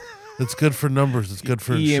accidents. It's good for numbers. It's good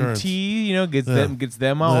for insurance. EMT, gets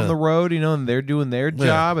them out on the road, and they're doing their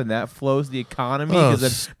job, and that flows the economy Oh,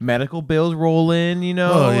 because then medical bills roll in,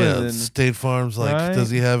 Oh yeah, and then- State Farm's like, Right. does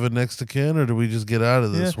he have it next to kin, or do we just get out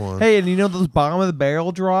of this Yeah. one? Hey, and those bottom of the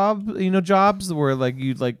barrel jobs where like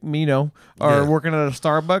you are Yeah. working at a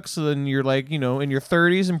Starbucks, so then you're like in your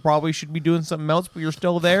 30s and probably should be doing something else, but you're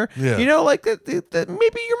still there. Yeah. That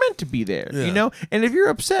maybe you're meant to be there. Yeah. And if you're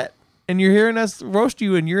upset and you're hearing us roast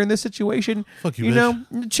you and you're in this situation, Fuck you,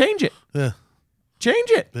 change it. Yeah, Change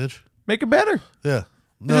it. bitch. Make it better. Yeah.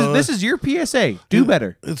 This is your PSA. Do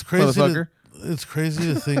better. It's crazy. motherfucker. It's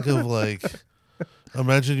crazy to think of like,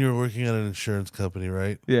 imagine you're working at an insurance company,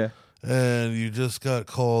 right? Yeah. And you just got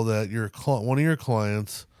called that one of your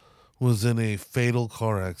clients was in a fatal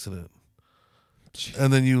car accident,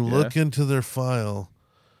 and then you look into their file.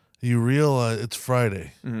 You realize it's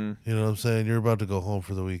Friday. Mm-hmm. You know what I'm saying? You're about to go home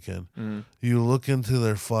for the weekend. You look into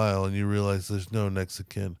their file and you realize there's no next of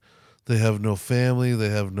kin. They have no family. They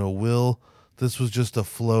have no will. This was just a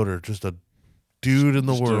floater, just a dude in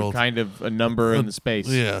the world. Kind of a number in the space.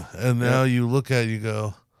 Yeah. And now you look at it, you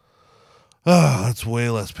go, oh, that's way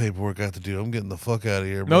less paperwork I have to do. I'm getting the fuck out of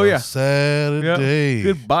here, bro. Oh, yeah. Saturday.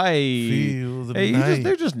 Goodbye. Feel the Hey, night.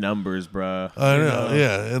 they're just numbers, bro. I know.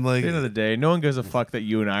 Yeah. And like, At the end of the day, no one gives a fuck that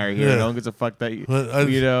you and I are here. Yeah. No one gives a fuck that you, but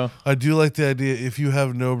I do like the idea, if you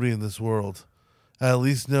have nobody in this world, at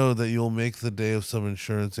least know that you'll make the day of some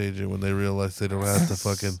insurance agent when they realize they don't have to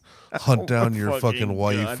fucking hunt down your fucking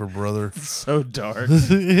wife God. or brother. So dark.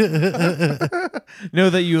 Know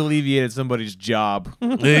that you alleviated somebody's job.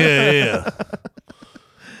 Yeah.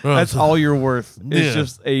 That's all you're worth. It's Yeah.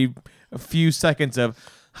 just a few seconds of,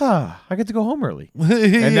 I get to go home early. Yeah.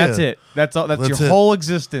 And that's it. That's all. That's your it. whole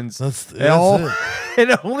existence. That's It all- it.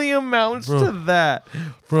 It only amounts Bro. to that.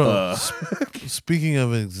 Bro, speaking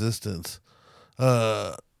of existence,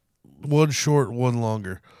 one short, one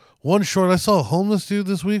longer. One short, I saw a homeless dude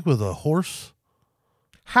this week with a horse.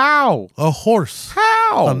 How? A horse.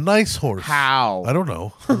 How? A nice horse. How? I don't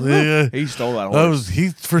know. Yeah. He stole that horse. He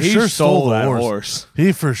for sure stole the that horse.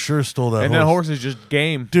 He for sure stole that And horse. that horse is just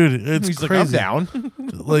game. Dude, it's He's crazy. like, I'm down.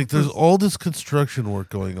 Like, there's all this construction work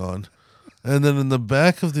going on. And then in the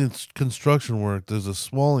back of the construction work, there's a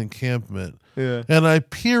small encampment. Yeah. And I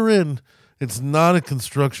peer in. It's not a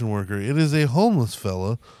construction worker. It is a homeless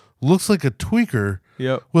fella. Looks like a tweaker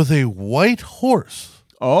Yep. with a white horse.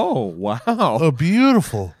 Oh, wow. A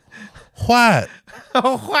beautiful, white,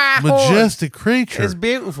 Oh, wow. majestic creature. It's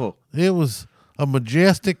beautiful. It was a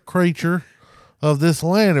majestic creature of this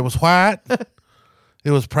land. It was white.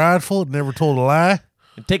 It was prideful. It never told a lie.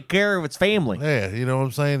 And take care of its family. Yeah, you know what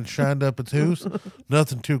I'm saying? It shined up its hoose.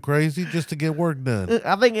 Nothing too crazy, just to get work done.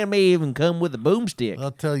 I think it may even come with a boomstick.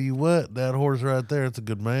 I'll tell you what, that horse right there, it's a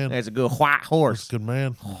good man. That's a good white horse. Good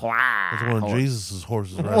man. White That's one of horse. Jesus'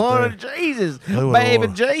 horses right One there. of Jesus. They would've Baby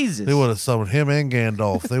won. Jesus. They would have summoned him and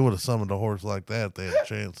Gandalf. They would have summoned a horse like that if they had a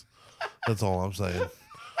chance. That's all I'm saying.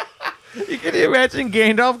 You can imagine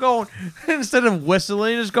Gandalf going, instead of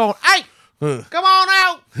whistling, just going, hey, come on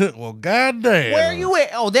out. Well, goddamn. Where you at?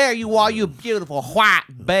 Oh, there you are, you beautiful white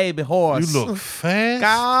baby horse. You look fast.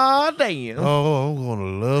 God damn. Oh, I'm going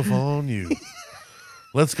to love on you.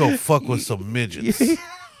 Let's go fuck with some midgets.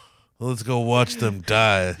 Let's go watch them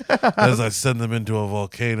die as I send them into a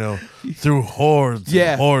volcano through hordes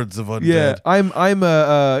Yeah. and hordes of undead. Yeah, I'm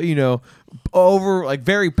a over like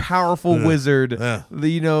very powerful wizard. Yeah.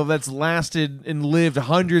 That's lasted and lived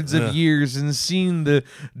hundreds of years and seen the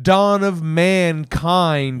dawn of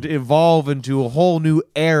mankind evolve into a whole new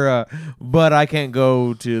era. But I can't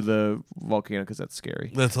go to the volcano because that's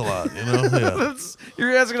scary. That's a lot, you know? Yeah.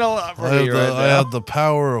 You're asking a lot for I have, me right I now. have the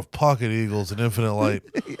power of pocket eagles and infinite light.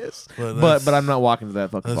 Yes. But But that's- I'm not walking to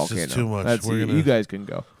that fucking that's volcano. just too much. That's, We're gonna- you guys can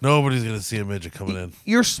go. Nobody's going to see a midget coming in.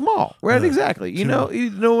 You're small, right? Exactly.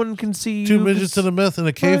 No one can see Two you. midgets and a meth and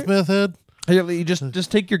a cave Right. meth head? You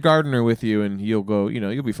just take your gardener with you, and you'll go.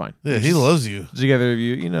 You'll be fine. Yeah, he loves you. Together,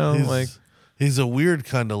 you. He's a weird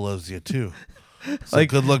kind of loves you, too. So Like-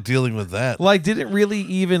 good luck dealing with that. Didn't really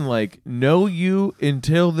even know you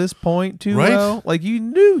until this point too Right? well. Like you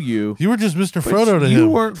knew you. You were just Mr. but Frodo to you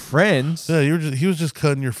him. weren't friends. Yeah, he was just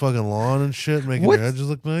cutting your fucking lawn and shit, making What? your edges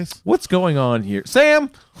look nice. What's going on here, Sam?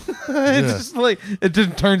 It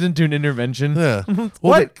just turns into an intervention. Yeah.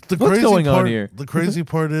 What? The What's crazy going on part, here? The crazy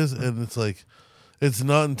part is, and it's like, it's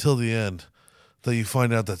not until the end that you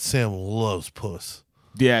find out that Sam loves puss.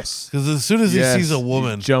 Yes. Because as soon as Yes. he sees a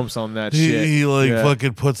woman, he jumps on that he, shit. he Yeah.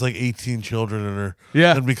 fucking puts 18 children in her.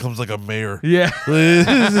 Yeah. And becomes like a mayor. Yeah.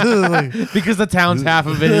 Like, Because the town's half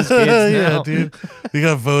of it is kids now. yeah, dude. He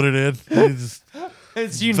got voted in. He just,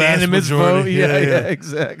 It's unanimous majority. vote. Yeah, Yeah, yeah.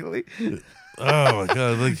 exactly. oh my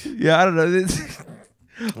god! Like, Yeah, I don't know.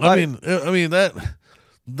 I mean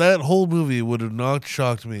that whole movie would have not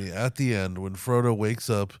shocked me at the end when Frodo wakes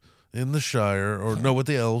up in the Shire, or no, with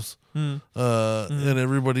the elves, and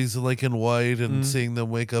everybody's like in white and seeing them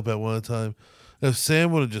wake up at one at a time. If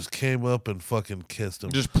Sam would have just came up and fucking kissed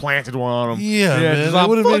him, Just planted one on him. Yeah, man, just, it I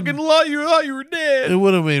would've fucking made- thought you were dead. it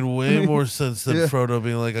would have made way more sense than Yeah. Frodo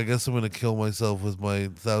being like, "I guess I'm gonna kill myself with my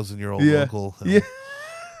 1,000-year-old Yeah. uncle." Yeah.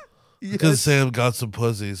 Because Sam got some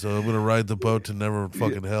pussy, so I'm gonna ride the boat to never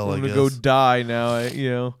fucking hell. I'm I gonna guess. go die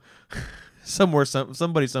now.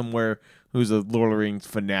 Somebody somewhere who's a Lord of the Rings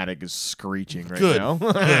fanatic is screeching right Good. now.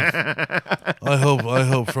 I hope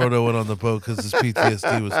Frodo went on the boat because his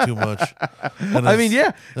PTSD was too much. And I his- mean,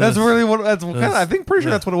 yeah, that's his- really what. That's what kind of. I think pretty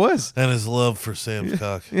sure that's what it was. And his love for Sam's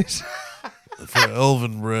cock. for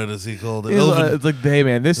elven bread, as he called it. It's like, hey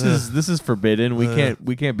man, this is forbidden. We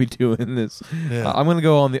can't be doing this. Yeah. I'm gonna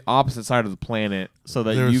go on the opposite side of the planet so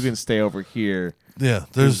that you can stay over here. Yeah,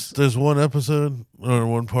 there's one episode or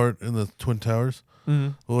one part in the Twin Towers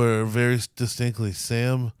where very distinctly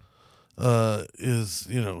Sam is,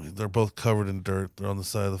 they're both covered in dirt. They're on the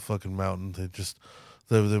side of the fucking mountain. They just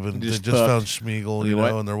found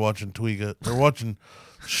Schmeagol, and they're watching They're watching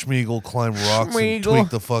Schmeagol climb rocks and tweak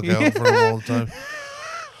the fuck out in front of them all the time.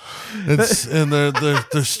 And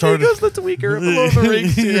they're starting. He goes the tweaker of the Lord of the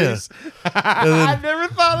Rings series. I never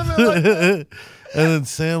thought of it like that. And then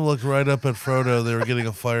Sam looked right up at Frodo. They were getting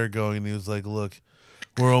a fire going, and he was like, "Look,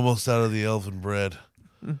 we're almost out of the elven bread,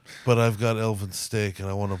 but I've got elven steak, and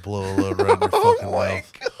I want to blow a load right in your fucking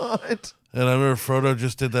mouth." God. And I remember Frodo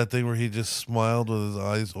just did that thing where he just smiled with his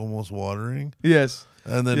eyes almost watering. Yes.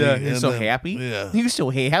 And then he's so happy. Yeah. He was so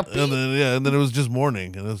happy. And then it was just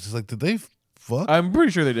morning, and it was just like, did they fuck? I'm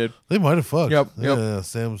pretty sure they did. They might have fucked. Yep. Yeah.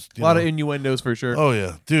 Sam's a lot of innuendos for sure. Oh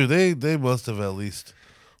yeah, dude. They must have at least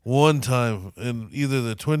one time in either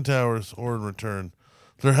the Twin Towers or in Return.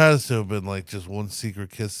 There has to have been like just one secret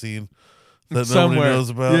kiss scene that nobody knows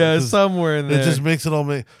about. Yeah, somewhere in there. It just makes it all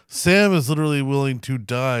make. Sam is literally willing to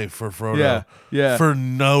die for Frodo. Yeah. For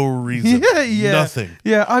no reason. Yeah. Nothing.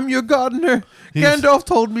 Yeah, I'm your gardener. Gandalf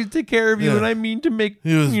told me to take care of you, and I mean to make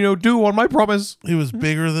do on my promise. He was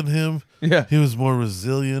bigger than him. Yeah. He was more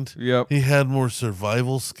resilient. Yep. He had more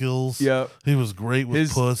survival skills. Yep. He was great with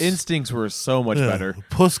His Puss. instincts were so much better.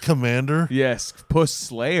 Puss Commander. Yes. Puss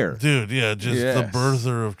Slayer. Dude, yeah, just the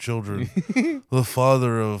birther of children. The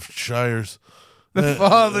father of shires. The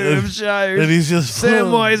father of Shires. And he's just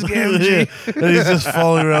Samwise Gamgee. And he's just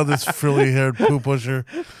following around this frilly haired poo pusher.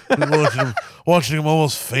 Watching him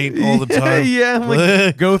almost faint all the time. Yeah,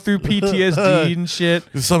 like go through PTSD and shit.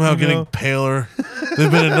 He's somehow getting paler.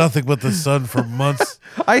 They've been in nothing but the sun for months.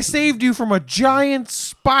 I saved you from a giant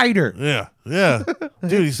spider. Yeah.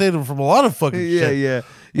 Dude, he saved him from a lot of fucking shit.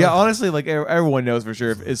 Yeah, honestly, like everyone knows for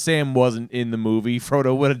sure, if Sam wasn't in the movie,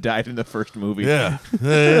 Frodo would have died in the first movie. Yeah.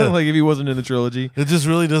 Like if he wasn't in the trilogy. It just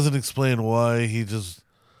really doesn't explain why he just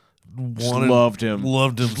loved him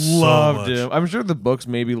so much. I'm sure the books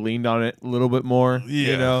maybe leaned on it a little bit more.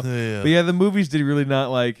 Yeah. But yeah, the movies did really not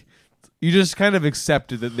like. You just kind of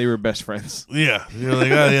accepted that they were best friends. Yeah. You're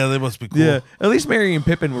like, oh, yeah, they must be cool. Yeah. At least Merry and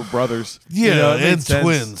Pippin were brothers. Yeah, and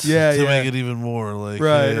twins. Yeah, to make it even more like.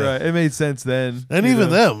 Right. It made sense then. And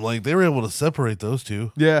even them, like, they were able to separate those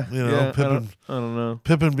two. Yeah. Pippin. I don't know.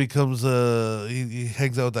 Pippin becomes, he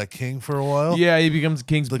hangs out with that king for a while. Yeah, he becomes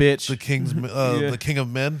king's bitch. The king's, the king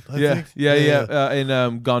of men, I think. Yeah. In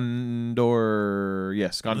Gondor.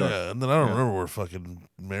 Yes, Gondor. Yeah, and then I don't remember where fucking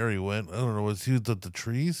Merry went. I don't know. Was he at the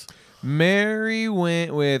trees? Merry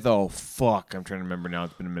went with I'm trying to remember now.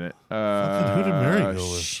 It's been a minute. Who did Merry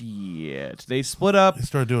go with? Shit, they split up. They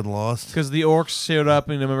started doing Lost because the orcs showed up.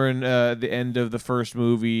 And I remember in the end of the first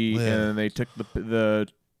movie, and they took the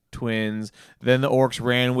twins. Then the orcs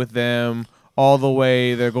ran with them all the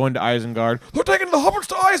way. They're going to Isengard. They're taking the hobbits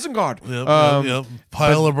to Isengard. Yep.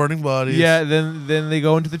 Pile of burning bodies. Yeah. Then they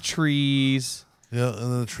go into the trees. Yeah,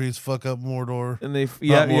 and then the trees fuck up Mordor. And they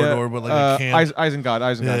not Mordor, but like a camp.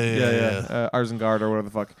 Isengard. Yeah. Isengard or whatever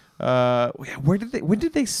the fuck. When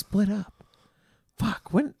did they split up?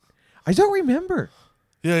 Fuck, when? I don't remember.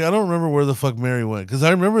 Yeah, I don't remember where the fuck Merry went because I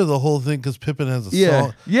remember the whole thing because Pippin has a song.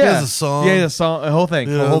 Yeah, he has a song. Yeah, a whole thing.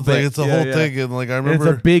 The whole thing. It's a whole thing, and like I remember,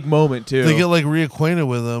 it's a big moment too. They get like reacquainted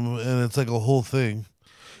with him, and it's like a whole thing.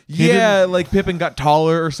 Like Pippin got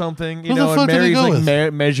taller or something, and Merry's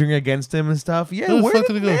like measuring against him and stuff. Yeah, where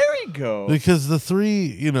did Merry go? Because the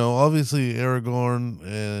three, obviously Aragorn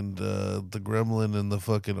and the Gremlin and the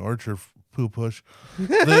fucking Archer poo push.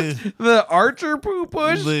 The Archer poo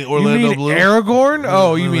push? The Orlando Bloom. Aragorn?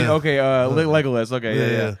 Oh, you mean Legolas?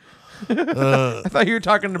 Okay, yeah. I thought you were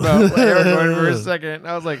talking about Aragorn for a second.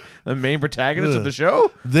 I was like, the main protagonist of the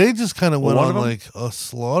show? They just kind of went on like a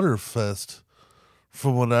slaughter fest.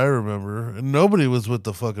 From what I remember, and nobody was with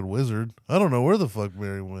the fucking wizard. I don't know where the fuck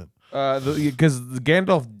Merry went. Because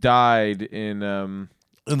Gandalf died in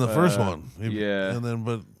the first one. And then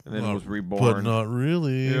was reborn, but not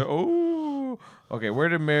really. Yeah. Oh, okay. Where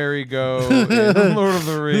did Merry go in Lord of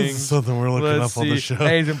the Rings? This is something we're looking up on the show.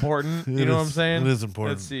 Hey, it's important. You know what I'm saying? It is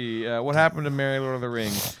important. Let's see. What happened to Merry Lord of the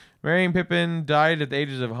Rings? Merry and Pippin died at the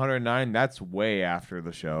ages of 109. That's way after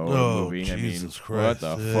the show or movie. Jesus Christ.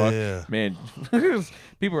 What the fuck? Yeah. Man,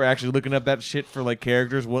 people are actually looking up that shit for like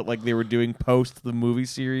characters, what like they were doing post the movie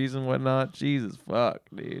series and whatnot. Jesus fuck,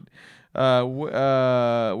 dude.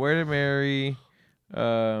 Where did Merry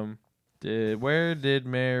where did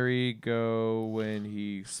Merry go when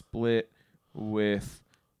he split with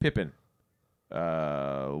Pippin?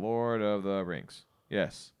 Lord of the Rings.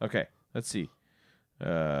 Yes. Okay. Let's see. He's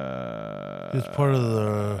part of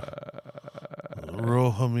the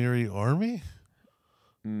Rohirrim army?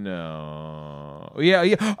 No.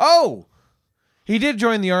 Yeah. Oh! He did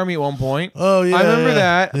join the army at one point. Oh, yeah. I remember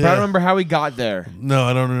that, Yeah. but I don't remember how he got there. No,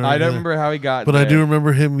 I don't remember. I don't remember how he got But there. I do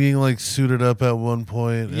remember him being like suited up at one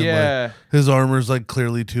point. And, Yeah. like, his armor's like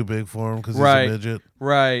clearly too big for him because he's Right. a midget.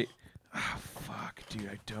 Right. Oh, fuck,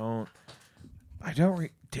 dude.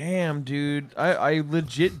 Damn, dude. I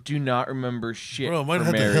legit do not remember shit. Bro, might for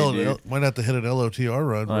have, Mary, dude. might have to hit an LOTR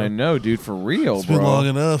run. Bro. I know, dude, for real, It's bro. been long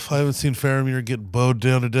enough. I haven't seen Faramir get bowed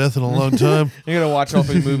down to death in a long time. You're gonna watch all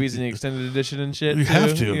 3 movies in the extended edition and shit. You too,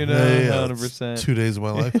 have to. You know, yeah. 100%. 2 days of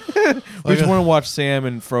my life. We just want to watch Sam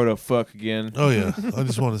and Frodo fuck again. Oh, yeah. I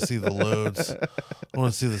just want to see the loads. I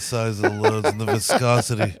want to see the size of the loads and the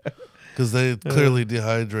viscosity. Because they clearly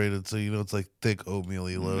dehydrated, so you know it's like thick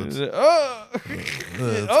oatmeal-y loads. It's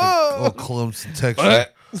like all clumps and texture.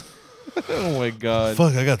 Oh my god.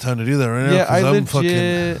 Fuck, I got time to do that right now. Yeah, 'cause I I'm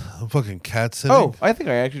legit. fucking cat sitting. Oh, I think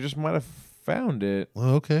I actually just might have found it.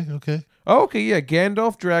 Oh, okay. Oh, okay, yeah.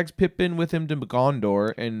 Gandalf drags Pippin with him to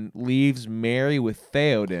Gondor and leaves Merry with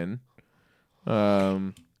Theoden.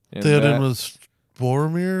 And Theoden was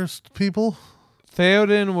Boromir's people?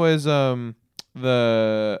 Theoden was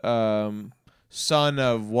the son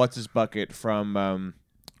of what's his bucket from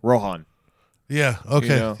Rohan. Yeah, okay.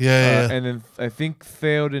 You know? Yeah. And then I think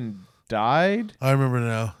Theoden died. I remember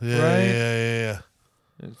now. Yeah, Right? yeah.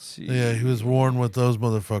 Let's see. Yeah, he was worn with those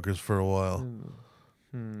motherfuckers for a while.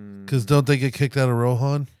 Because don't they get kicked out of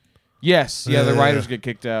Rohan? Yes. Yeah, the Yeah, writers yeah. get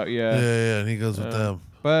kicked out. Yeah, and he goes with them.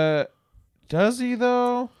 But does he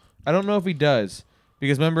though? I don't know if he does.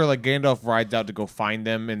 Because remember, like Gandalf rides out to go find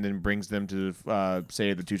them and then brings them to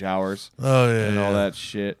say the 2 towers Oh, yeah. and yeah. all that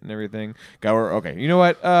shit and everything. Okay, you know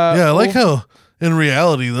what? Yeah, I like how in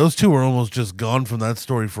reality those two were almost just gone from that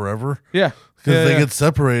story forever. Yeah, Because they get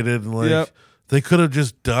separated and like Yep. they could have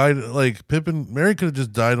just died. Like Mary could have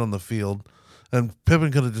just died on the field, and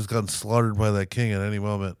Pippin could have just gotten slaughtered by that king at any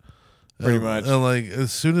moment. Pretty And- much. And like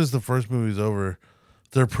as soon as the first movie's over,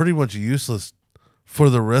 they're pretty much useless for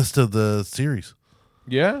the rest of the series.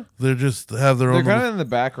 Yeah, They just have their they're own. kind of in the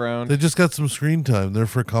background. They just got some screen time. They're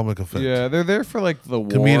for comic effect. Yeah, they're there for like the war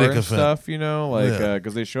Comedic and effect. stuff, you know, like Yeah.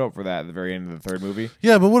 because they show up for that at the very end of the 3rd movie.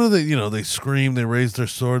 Yeah, but what do they? You know, they scream. They raise their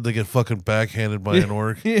sword. They get fucking backhanded by an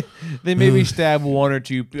orc. They maybe stab 1 or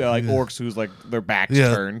 2 like orcs whose like their backs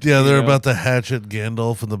Yeah, turned. yeah, you they're know? about to hatchet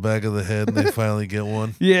Gandalf in the back of the head, and they finally get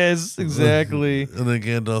one. Yes, exactly. And then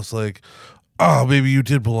Gandalf's like, "Ah, maybe you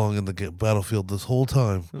did belong in the battlefield this whole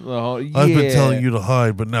time. Oh, yeah. I've been telling you to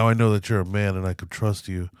hide, but now I know that you're a man and I could trust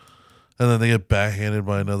you." And then they get backhanded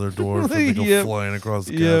by another dwarf, and they go Yep. flying across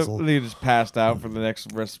the Yep, castle. they just passed out for the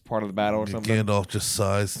next rest part of the battle or something. Gandalf just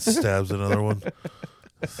sighs and stabs another one.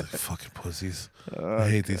 It's like, fucking pussies. I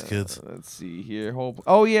hate these kids. Let's see here.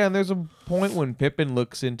 Oh yeah, and there's a point when Pippin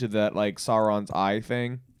looks into that like Sauron's eye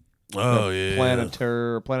thing. Oh, yeah.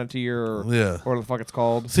 Planeteer, or Yeah. whatever the fuck it's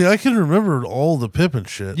called. See, I can remember all the Pippin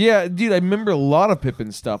shit. Yeah, dude, I remember a lot of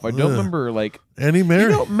Pippin stuff. I don't Yeah. remember like Any Mary? You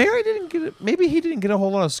know, Mary didn't get it. Maybe he didn't get a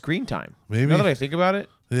whole lot of screen time. Maybe. Now that I think about it,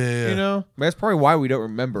 yeah. you know, that's probably why we don't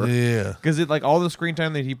remember. Yeah. Because it like all the screen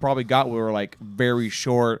time that he probably got were like very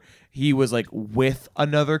short. He was like with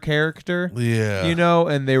another character, Yeah. you know,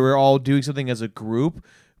 and they were all doing something as a group.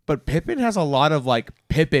 But Pippin has a lot of like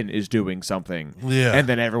Pippin is doing something, Yeah. and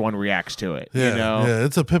then everyone reacts to it. Yeah, You know, yeah,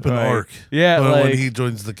 it's a Pippin Right. arc. Yeah, when like- he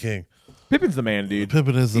joins the king. Pippin's the man, dude.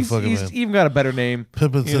 Pippin is the he's, fucking he's man. even got a better name.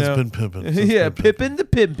 Pippin you since know? been Pippin. since Yeah, been Pippin the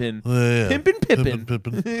Pimpin. Yeah. Pimpin'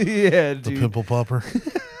 Pippin. The Yeah, dude. pimple popper.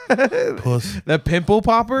 Puss. The pimple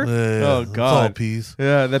popper? Yeah, Oh It's all god. peas.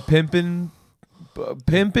 Yeah, the pimpin'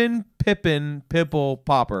 Pippin pimple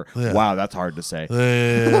popper. Yeah. Wow, that's hard to say.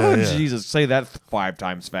 Yeah. Jesus, say that 5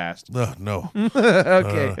 times fast. No.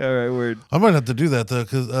 Okay, all right, word. I might have to do that though,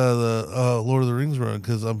 because the Lord of the Rings run,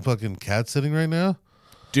 because I'm fucking cat sitting right now.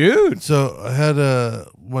 Dude. So I had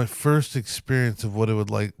my first experience of what it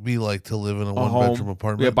would be like to live in a one bedroom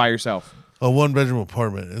apartment. Yeah, by yourself. A 1 bedroom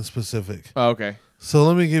apartment in specific. Oh, okay. So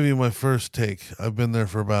let me give you my first take. I've been there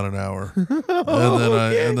for about an hour, and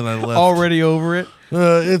then I left. Already over it?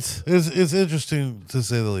 It's interesting to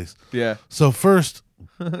say the least. Yeah. So first,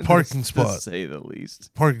 parking To spot. say the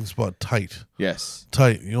least. Parking spot tight. Yes.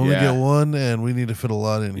 Tight. You only Yeah. get one, and we need to fit a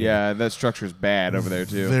lot in here. Yeah, that structure's bad over there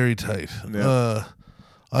too. Very tight. Yeah.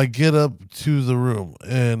 I get up to the room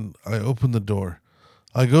and I open the door.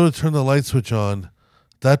 I go to turn the light switch on.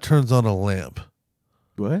 That turns on a lamp.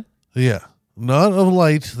 What? Yeah. Not a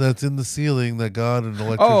light that's in the ceiling that God and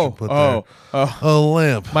electrician put there. A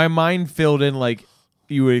lamp. My mind filled in like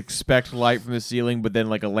you would expect light from the ceiling, but then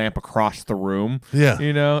like a lamp across the room. Yeah.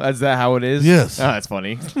 You know, is that how it is? Yes. Oh, that's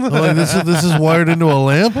funny. Like this is wired into a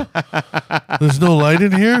lamp? There's no light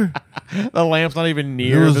in here? The lamp's not even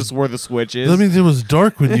near this where the switch is. That means it was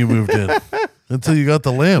dark when you moved in. Until you got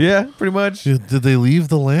the lamp. Yeah, pretty much. Did they leave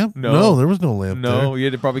the lamp? No. There was no lamp there. No, you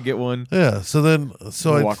had to probably get one. Yeah, so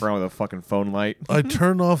I walk around with a fucking phone light. I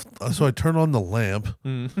turn on the lamp,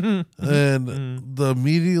 and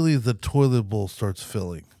immediately the toilet bowl starts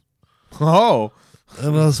filling. Oh,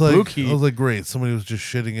 and I was spooky. like, great, somebody was just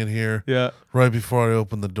shitting in here. Yeah. Right before I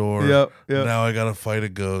opened the door. Yep. Now I gotta fight a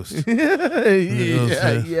ghost.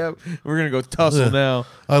 Yeah. We're gonna go tussle now.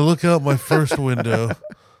 I look out my first window,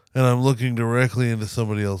 and I'm looking directly into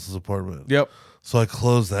somebody else's apartment. Yep. So I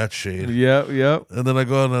close that shade. Yep. And then I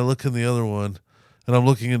go out and I look in the other one, and I'm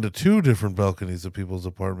looking into 2 different balconies of people's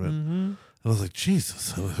apartment. Mm-hmm. And I was like,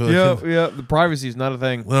 Jesus. Yep. The privacy is not a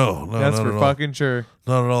thing. No, that's not for at fucking sure.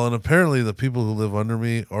 Not at all. And apparently the people who live under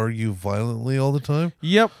me argue violently all the time.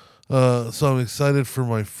 Yep. So I'm excited for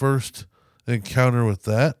my first encounter with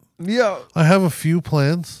that. Yeah. I have a few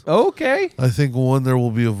plans. Okay. I think one, there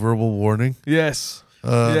will be a verbal warning. Yes.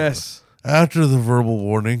 Yes. After the verbal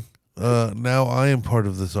warning, now I am part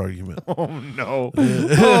of this argument. Oh no.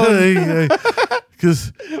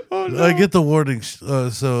 Because I get the warning.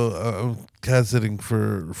 So I'm cat sitting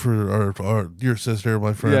for your sister,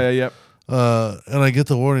 my friend. Yeah. And I get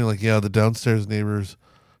the warning, like, the downstairs neighbors,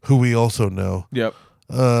 who we also know,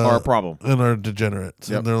 are a problem and are degenerates.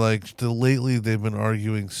 Yep. And they're like, lately they've been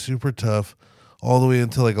arguing super tough, all the way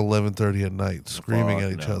until like 11:30 at night, screaming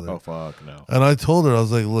at each other. Oh fuck no! And I told her, I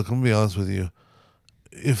was like, look, I'm gonna be honest with you.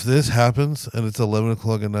 If this happens and it's 11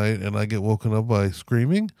 o'clock at night and I get woken up by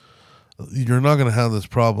screaming, you're not going to have this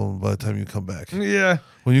problem by the time you come back. Yeah.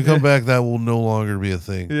 When you come back, that will no longer be a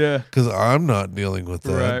thing. Yeah. Because I'm not dealing with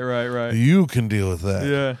that. Right. You can deal with that.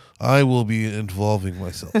 Yeah. I will be involving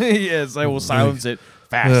myself. Yes, I will silence it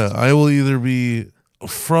fast. Yeah, I will either be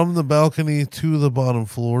from the balcony to the bottom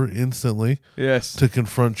floor instantly. Yes. To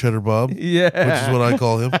confront Cheddar Bob. Yeah. Which is what I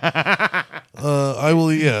call him. I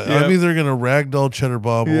will. Yeah. Yep. I'm either gonna ragdoll Cheddar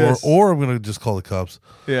Bob or I'm gonna just call the cops.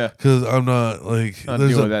 Yeah. Because I'm not like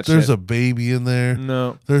there's a baby in there.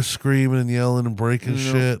 No. They're screaming and yelling and breaking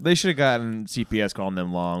shit. They should have gotten CPS calling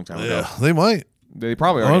them a long time ago. Yeah, they might. They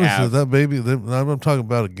probably already have. That baby. I'm talking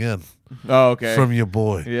about again. Oh, okay. From your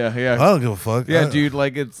boy. Yeah. I don't give a fuck. Yeah, dude.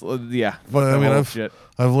 Like it's But I mean,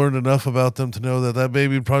 I've learned enough about them to know that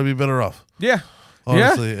baby would probably be better off. Yeah.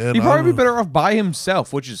 Honestly, and he'd probably be better off by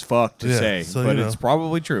himself, which is fucked to say, so, but it's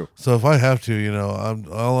probably true. So if I have to,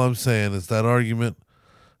 all I'm saying is that argument.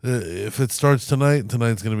 If it starts tonight's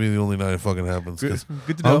going to be the only night it fucking happens. Good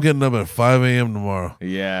to know. I'm getting up at 5 a.m. tomorrow.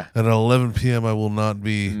 Yeah. And at 11 p.m. I will not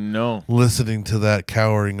be listening to that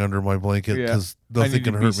cowering under my blanket because nothing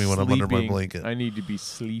can hurt me when I'm under my blanket. I need to be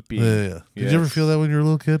sleeping. Yeah. Did you ever feel that when you were a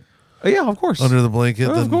little kid? Yeah, of course. Under the blanket,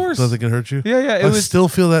 of course. Nothing can hurt you. Yeah. I still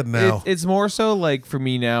feel that now. It's more so like for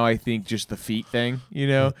me now. I think just the feet thing. You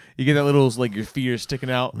get that little like your feet are sticking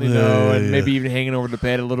out. And maybe even hanging over the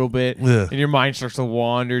bed a little bit. Yeah. And your mind starts to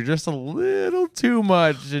wander just a little too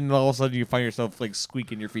much, and all of a sudden you find yourself like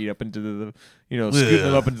squeaking your feet up into the scooting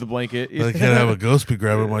them up into the blanket. I can't have a ghost be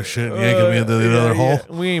grabbing my shit and yanking me into the other hole.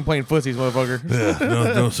 We ain't playing footsies, motherfucker. Yeah,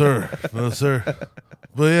 no, sir.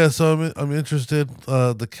 But yeah, so I'm interested.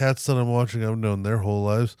 The cats that I'm watching, I've known their whole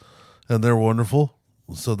lives, and they're wonderful.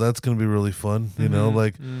 So that's gonna be really fun.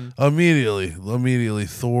 Immediately,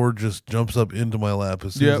 Thor just jumps up into my lap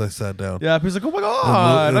as soon as I sat down. Yeah, he's like, "Oh my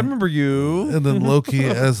god, I remember you." And then Loki,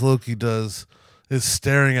 as Loki does, is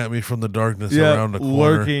staring at me from the darkness around the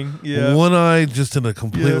corner. Lurking. Yeah. One eye just in a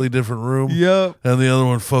completely different room. Yep. And the other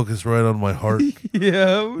one focused right on my heart.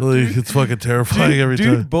 Yeah. It's fucking terrifying every time.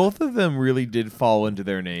 Dude, both of them really did fall into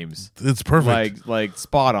their names. It's perfect. Like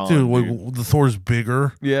spot on. Dude, the Thor's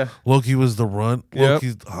bigger. Yeah. Loki was the runt. Yep.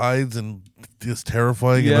 Loki hides and is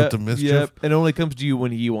terrifying and up to mischief. Yep. And only comes to you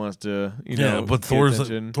when he wants to, but Thor's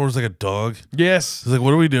like a dog. Yes. He's like,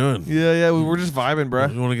 what are we doing? Yeah, we're just vibing, bro.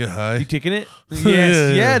 You want to get high? You kicking it?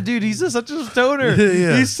 Yes. Yeah, dude, he's such a stoner.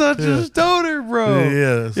 He's such a stoner, bro.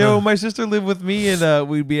 Yeah. When my sister lived with me and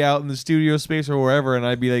we'd be out in the studio space or wherever and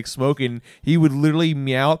I'd be like smoking, he would literally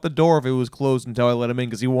meow at the door if it was closed until I let him in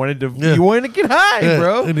because he wanted to get high,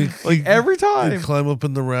 bro. And every time. He'd climb up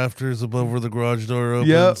in the rafters above where the garage door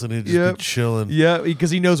opens and he'd just be chilling. Yeah,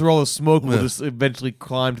 because he knows where all the smoke will just eventually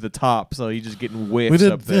climb to the top, so he's just getting whiffs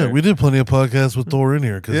up there. Yeah, we did plenty of podcasts with Thor in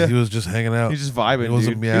here because he was just hanging out. He's just vibing. He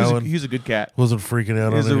wasn't meowing. He's a good cat. Wasn't freaking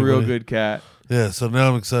out. He's on a real anybody. good cat. Yeah, so now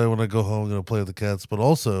I'm excited when I go home. I'm going to play with the cats, but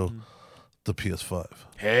also the PS5.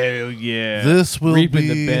 Hell yeah! This will reaping be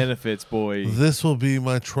the benefits, boy. This will be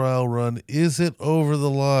my trial run. Is it over the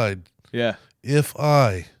line Yeah. if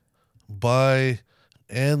I buy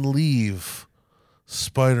and leave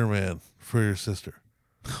Spider-Man for your sister?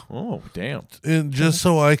 Oh, damn. And just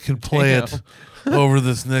so I can play it over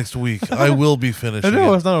this next week. I will be finishing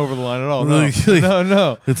No, it. it's not over the line at all. No, Like,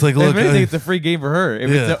 no. It's like, If look, anything, it's a free game for her.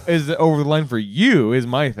 If Yeah. it's over the line for you, is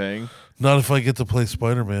my thing. not if I get to play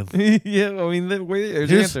Spider-Man. Yeah, I mean, there's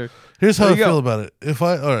the answer. Here's how There I you feel go. about it.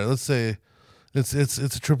 All right, let's say it's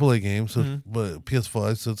a AAA game, so but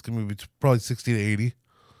PS5, so it's gonna be probably 60 to 80,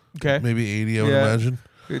 Okay. maybe 80, I would Yeah. imagine.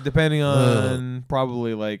 Depending on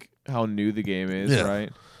probably like how new the game is, Yeah.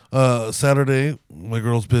 right? Saturday, my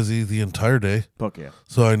girl's busy the entire day, Fuck yeah.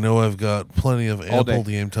 so I know I've got plenty of All day. ample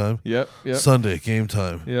game time. Yep. Sunday, game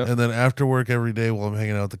time. Yep. And then after work every day while I'm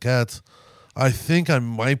hanging out with the cats, I think I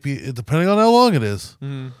might be, depending on how long it is,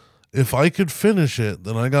 if I could finish it,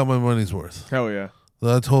 then I got my money's worth. Hell yeah.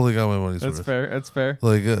 I totally got my money's That's worth. fair. That's fair.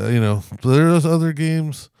 Like, there's other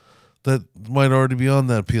games that might already be on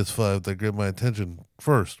that PS5 that get my attention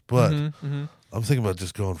first, but I'm thinking about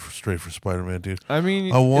just going straight for Spider-Man, dude. I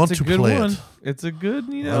mean, I want it's a to good play one. it. It's a good,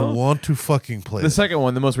 I want to fucking play the it. second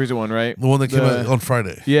one, the most recent one, right? The one that came out on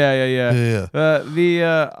Friday. Yeah.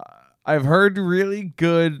 Yeah. I've heard really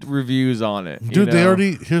good reviews on it. Dude,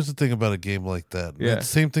 here's the thing about a game like that. Yeah. It's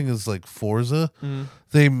the same thing as like Forza.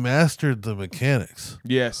 They mastered the mechanics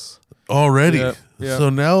Yes. already. Yep. So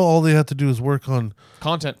now all they have to do is work on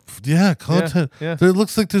Content. content. Yeah. It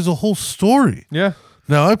looks like there's a whole story. Yeah.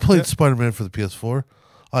 Now I played Spider-Man for the PS4.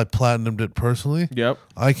 I platinumed it personally. Yep.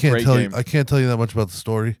 I can't Great tell game. you. I can't tell you that much about the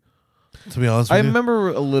story. To be honest with I you, remember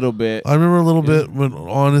a little bit. I remember a little bit, but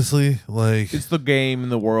honestly, like It's the game in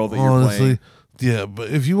the world that you're honestly, playing. yeah. But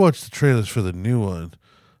if you watch the trailers for the new one,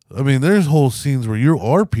 I mean, there's whole scenes where you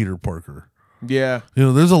are Peter Parker. Yeah.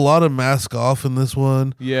 There's a lot of mask off in this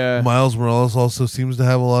one. Yeah. Miles Morales also seems to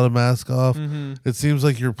have a lot of mask off. It seems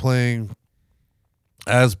like you're playing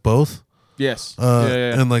as both. Yes.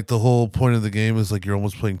 And like the whole point of the game is like you're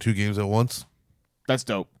almost playing two games at once. That's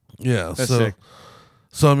dope. Yeah. That's so sick.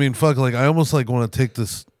 So I mean, fuck. Like I almost like want to take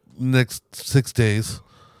this next 6 days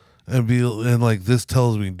and like this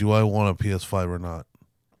tells me, do I want a PS5 or not?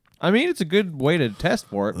 I mean, it's a good way to test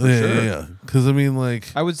for it. For Yeah, sure. yeah. Because I mean,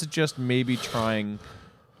 like, I would suggest maybe trying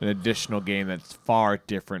an additional game that's far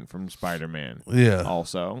different from Spider-Man. yeah.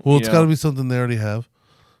 Also, Well, it's got to be something they already have.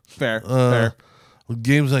 fair. Fair.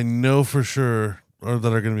 Games I know for sure are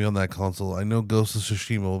that are going to be on that console. I know Ghost of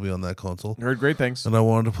Tsushima will be on that console, Heard great things. and I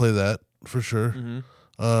wanted to play that for sure.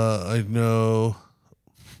 I know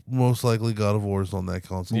most likely God of War is on that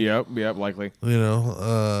console. Yep. Likely.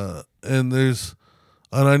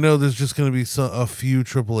 And I know there's just going to be a few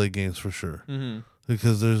AAA games for sure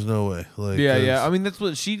because there's no way. Like, Yeah. I mean, that's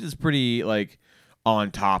what she is pretty like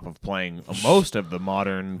on top of playing most of the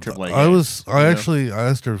modern AAA games. I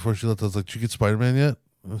asked her before she left. I was like, "Did you get Spider-Man yet?"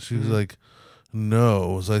 And she was like,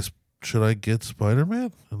 "No." Should I get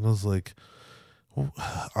Spider-Man? And I was like,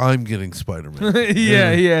 I'm getting Spider-Man.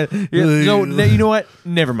 yeah. No, you know what?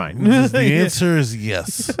 Never mind. The answer is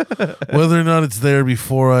yes. Whether or not it's there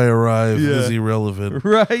before I arrive is irrelevant.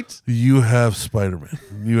 Right? You have Spider-Man.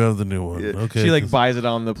 You have the new one. Okay. She buys it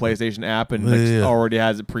on the PlayStation app and already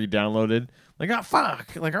has it pre-downloaded. Like, oh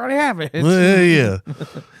fuck! Like I already have it. Yeah.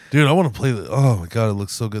 Dude, I want to play the. Oh my god, it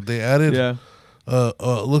looks so good. They added. Yeah.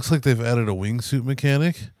 It looks like they've added a wingsuit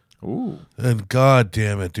mechanic. Ooh. And god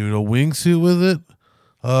damn it, dude, a wingsuit with it.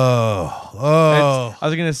 Oh. I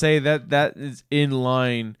was gonna say that is in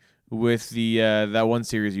line with the that one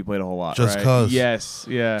series you played a whole lot. Just right? 'Cause. Yes.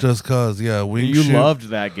 Yeah. Just cause, yeah. You loved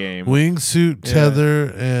that game. Wingsuit,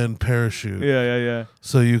 tether, and parachute. Yeah.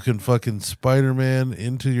 So you can fucking Spider-Man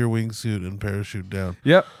into your wingsuit and parachute down.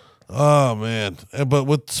 Yep. Oh man, but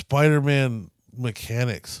with Spider-Man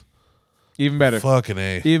mechanics, Even better. fucking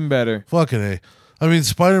A. Even better. Fucking A. I mean,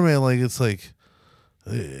 Spider-Man, it's like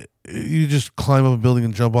you just climb up a building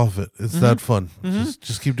and jump off it. It's that fun.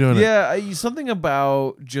 Just keep doing it. Yeah, something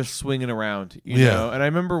about just swinging around, you know. And I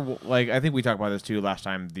remember, I think we talked about this too last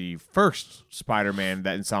time. The first Spider-Man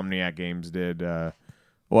that Insomniac Games did, on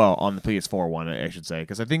the PS4 one, I should say,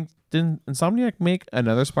 because I think didn't Insomniac make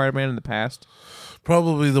another Spider-Man in the past?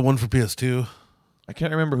 Probably the one for PS2. I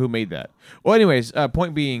can't remember who made that. Well, anyways,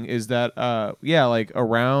 point being is that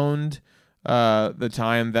around the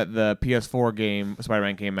time that the PS4 game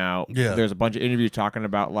Spider-Man came out, there's a bunch of interviews talking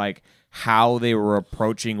about how they were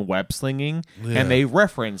approaching web slinging, and they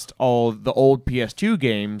referenced all the old PS2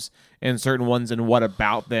 games and certain ones and what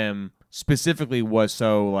about them specifically was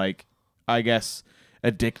so I guess,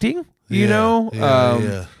 addicting, you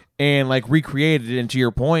know? And like recreated it, and to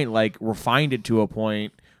your point, like refined it to a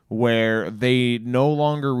point where they no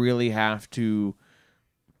longer really have to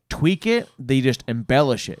tweak it, they just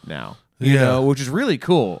embellish it now. You know, which is really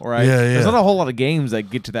cool, right? There's not a whole lot of games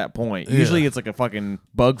that get to that point. Usually it's like a fucking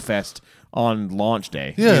bug fest on launch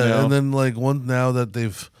day. Yeah, you know? And then like now that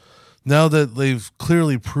they've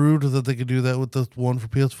clearly proved that they could do that with the one for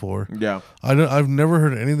PS4. Yeah. I've never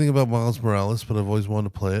heard anything about Miles Morales, but I've always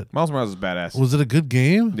wanted to play it. Miles Morales is badass. Was it a good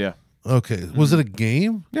game? Yeah. Okay. Was it a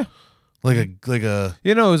game? Yeah. Like a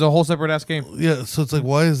You know, it was a whole separate ass game. Yeah, so it's like,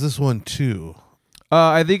 why is this one 2?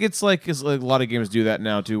 I think it's like a lot of games do that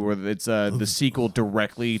now too, where it's the sequel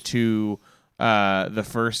directly to the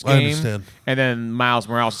first game. I understand. And then Miles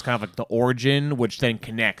Morales is kind of like the origin, which then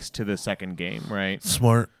connects to the second game, right?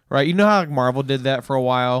 Smart. Right. You know how like, Marvel did that for a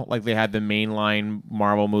while? Like they had the mainline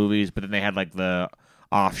Marvel movies, but then they had like the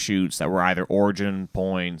offshoots that were either origin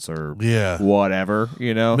points or whatever,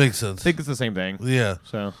 you know? Makes sense. I think it's the same thing. Yeah.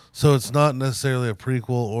 So it's not necessarily a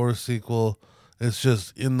prequel or a sequel. It's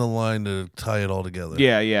just in the line to tie it all together.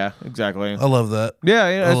 Yeah, exactly. I love that.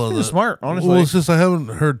 Yeah, it's smart, honestly. Well, it's just I haven't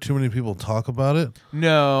heard too many people talk about it.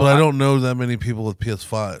 No. But I don't know that many people with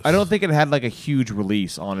PS5s. I don't think it had like a huge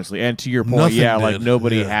release, honestly. And to your point, like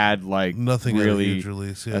nobody had like nothing really had a huge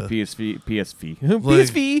release, a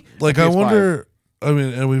PSV. Like I wonder, I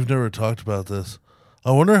mean, and we've never talked about this. I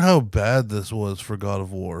wonder how bad this was for God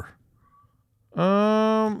of War.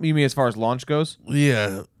 You mean as far as launch goes?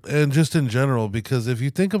 Yeah, and just in general, because if you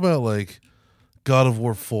think about like God of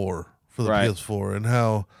War 4 for the PS4 and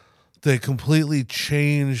how they completely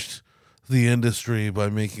changed the industry by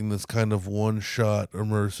making this kind of one-shot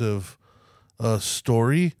immersive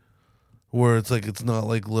story where it's like it's not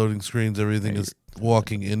like loading screens, everything is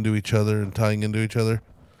walking into each other and tying into each other.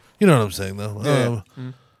 You know what I'm saying, though?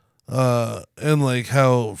 And like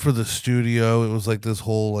how for the studio it was like this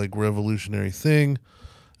whole like revolutionary thing,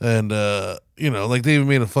 and you know, like they even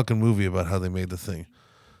made a fucking movie about how they made the thing.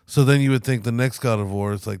 So then you would think the next God of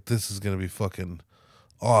War is like, this is gonna be fucking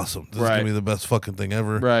awesome. This is gonna be the best fucking thing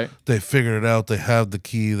ever. Right. They figured it out. They have the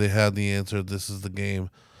key. They have the answer. This is the game.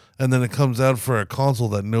 And then it comes out for a console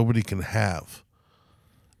that nobody can have,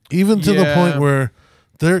 even to the point where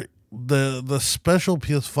the special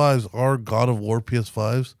PS5s are God of War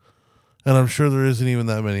PS5s. And I'm sure there isn't even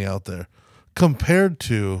that many out there compared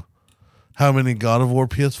to how many God of War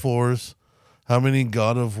PS4s, how many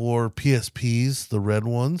God of War PSPs, the red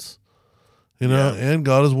ones, you know, and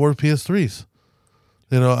God of War PS3s.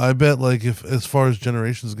 You know, I bet like if as far as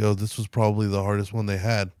generations go, this was probably the hardest one they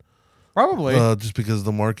had. Probably. Just because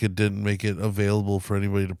the market didn't make it available for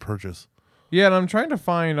anybody to purchase. Yeah, and I'm trying to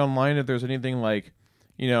find online if there's anything like,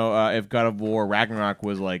 you know, if God of War Ragnarok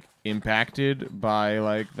was like impacted by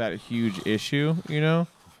like that huge issue, you know?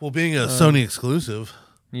 Well, being a Sony exclusive.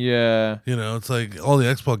 Yeah. You know, it's like all the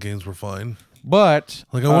Xbox games were fine. But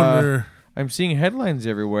like I wonder I'm seeing headlines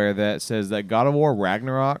everywhere that says that God of War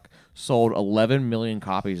Ragnarok sold 11 million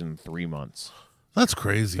copies in 3 months. That's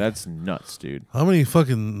crazy. That's nuts, dude. How many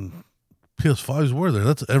fucking PS5s were there?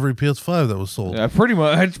 That's every PS5 that was sold. Yeah, pretty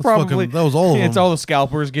much. Probably that was all of them. It's all the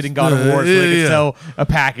scalpers getting God of War so they can sell a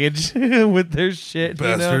package with their shit.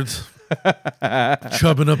 Bastards.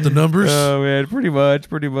 Chubbing up the numbers. Oh man, pretty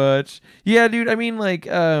much. Yeah, dude. I mean, like,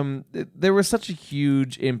 there was such a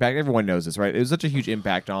huge impact. Everyone knows this, right? It was such a huge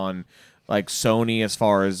impact on like Sony as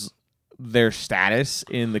far as their status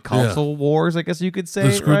in the console wars, I guess you could say.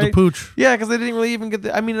 They screwed the pooch. Yeah, because they didn't really even get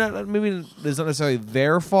the. I mean, maybe it's not necessarily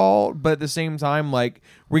their fault, but at the same time, like,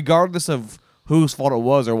 regardless of whose fault it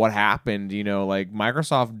was or what happened, you know, like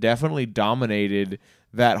Microsoft definitely dominated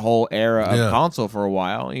that whole era of console for a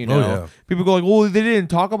while. You know, people go like, "Well, they didn't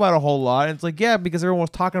talk about it a whole lot." And it's like, yeah, because everyone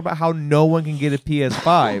was talking about how no one can get a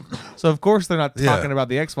PS5, so of course they're not talking about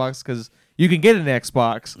the Xbox because you can get an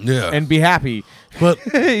Xbox and be happy. But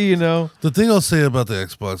you know, the thing I'll say about the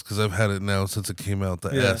Xbox, because I've had it now since it came out, the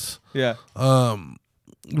S,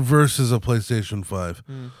 versus a PlayStation 5.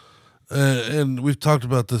 And we've talked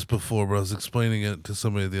about this before, but I was explaining it to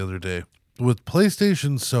somebody the other day. With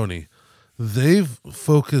PlayStation, Sony, they've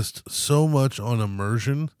focused so much on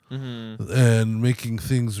immersion and making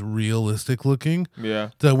things realistic looking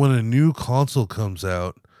that when a new console comes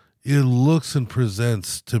out, it looks and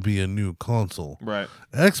presents to be a new console. Right.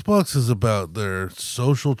 Xbox is about their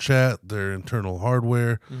social chat, their internal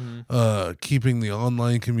hardware, keeping the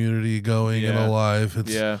online community going and alive.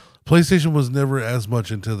 PlayStation was never as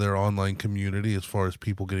much into their online community as far as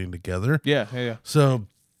people getting together. Yeah. So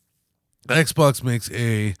Xbox makes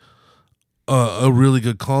a really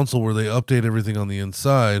good console where they update everything on the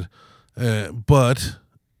inside, but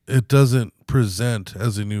it doesn't present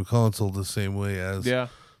as a new console the same way as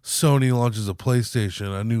Sony launches a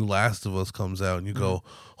PlayStation, a new Last of Us comes out, and you go,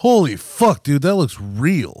 holy fuck, dude, that looks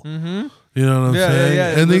real. Mm-hmm. You know what I'm saying?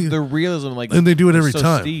 Yeah, and the realism, like, and they do it every so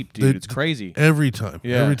time. Steep, dude. It's crazy. Every time.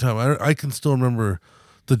 Yeah. Every time. I can still remember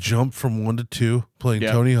the jump from 1 to 2 playing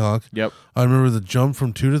Tony Hawk. Yep. I remember the jump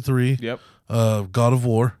from 2 to 3. Yep. God of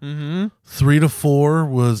War. Mm-hmm. 3 to 4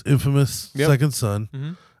 was Infamous Second Son.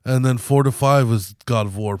 Mm-hmm. And then 4 to 5 was God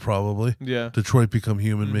of War, probably. Yeah. Detroit Become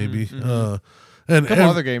Human, maybe. Mm-hmm. And a couple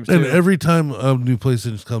other games, and too. every time a new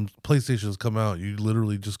PlayStations come out, you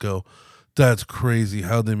literally just go, that's crazy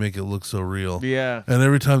how they make it look so real. Yeah. And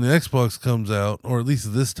every time the Xbox comes out, or at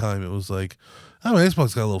least this time, it was like, oh, my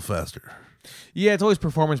Xbox got a little faster. Yeah, it's always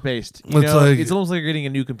performance based. It's almost like you're getting a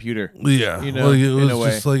new computer. Yeah. You know, it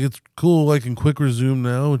was just like, it's cool, like in quick resume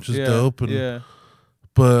now, which is dope. And,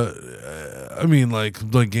 but, I mean,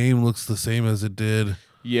 like, the game looks the same as it did.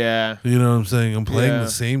 Yeah. You know what I'm saying? I'm playing the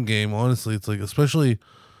same game, honestly. It's like, especially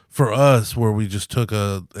for us, where we just took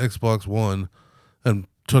a Xbox One and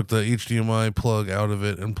took the HDMI plug out of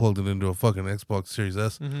it and plugged it into a fucking Xbox Series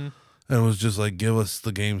S, and it was just like, give us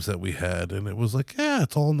the games that we had, and it was like, yeah,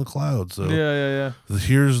 it's all in the cloud. So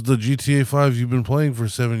here's the GTA 5 you've been playing for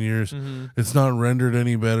 7 years. It's not rendered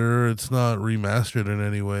any better. It's not remastered in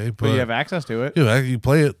any way, but you have access to it. Yeah, you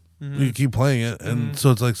play it. You keep playing it, and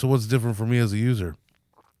so it's like, so what's different for me as a user?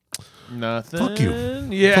 Nothing. Fuck you.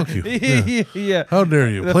 Yeah. Fuck you. Yeah. How dare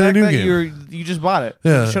you? The Play a fact new that game. You just bought it.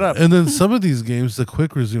 Yeah. Shut up. And then some of these games, the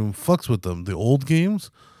quick resume fucks with them. The old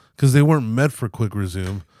games, because they weren't meant for quick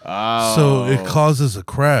resume. Oh. So it causes a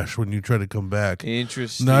crash when you try to come back.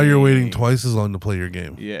 Interesting. Now you're waiting twice as long to play your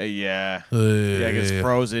game. Yeah. It gets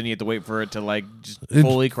frozen. You have to wait for it to like just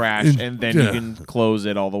fully crash, and then you can close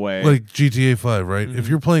it all the way. Like GTA 5, right? If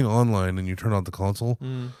you're playing online and you turn on the console,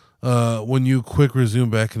 when you quick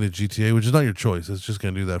resume back into GTA, which is not your choice, it's just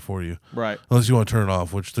going to do that for you. Right. Unless you want to turn it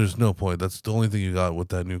off, which there's no point. That's the only thing you got with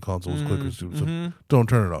that new console is quick resume. So don't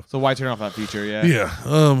turn it off. So why turn off that feature? Yeah.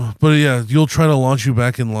 Yeah. But yeah, you'll try to launch you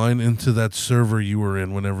back in line into that server you were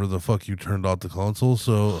in whenever the fuck you turned off the console.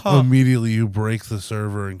 So immediately you break the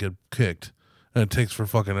server and get kicked. And it takes for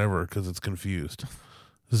fucking ever because it's confused.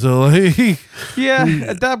 So like,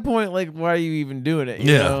 at that point, like, why are you even doing it?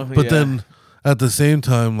 You know? But then at the same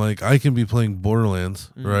time, like, I can be playing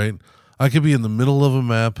Borderlands, right? I could be in the middle of a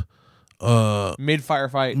map, mid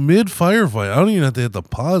firefight. I don't even have to hit the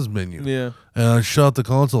pause menu. Yeah, and I shut the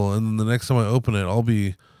console, and then the next time I open it, I'll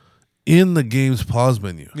be in the game's pause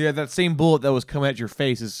menu. Yeah, that same bullet that was coming at your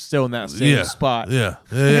face is still in that same spot. Yeah,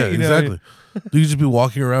 exactly. You just be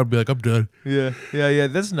walking around and be like, I'm done. Yeah.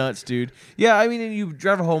 That's nuts, dude. Yeah, I mean, and you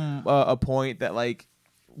drive home a point that, like,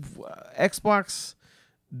 Xbox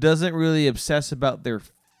doesn't really obsess about their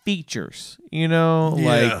features, you know?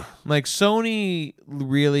 Like Sony,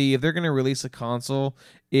 really, if they're going to release a console,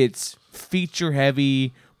 it's feature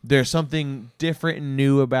heavy. There's something different and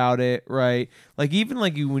new about it, right? Like, even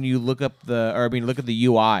like when you look up look at the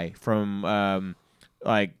UI from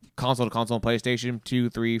like console to console on PlayStation 2,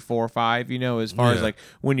 3, 4, 5, you know, as far as like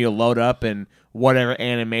when you load up and whatever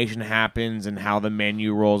animation happens and how the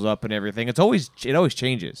menu rolls up and everything. It always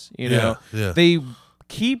changes, you know? Yeah. They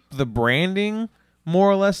keep the branding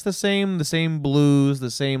more or less the same blues,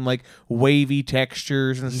 the same like wavy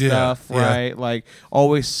textures and stuff, right? Like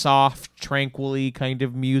always soft, tranquilly kind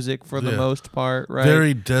of music for the most part, right?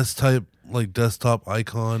 Very desktop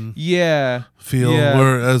icon feel, Yeah.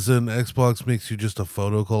 whereas an Xbox makes you just a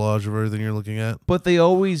photo collage of everything you're looking at. But they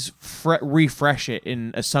always refresh it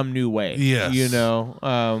in some new way. Yes. You know?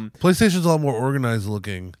 PlayStation's a lot more organized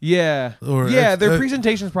looking. Yeah. Their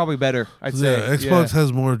presentation's probably better, I'd say. Xbox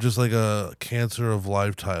has more just like a cancer of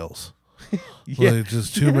live tiles. Like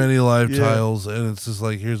just too many live tiles, and it's just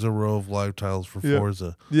like, here's a row of live tiles for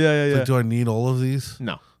Forza. Yeah. Like, do I need all of these?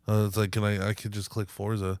 No. It's like, I could just click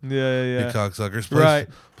Forza. Yeah. You cocksuckers. Right.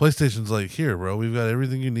 PlayStation's like, here, bro, we've got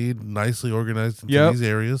everything you need nicely organized into these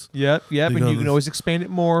areas. Yep. And you can always expand it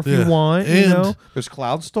more if you want. And, you know, there's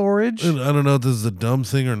cloud storage. And I don't know if this is a dumb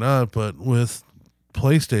thing or not, but with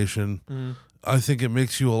PlayStation, I think it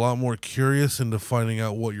makes you a lot more curious into finding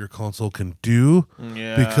out what your console can do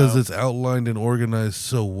because it's outlined and organized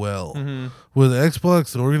so well. With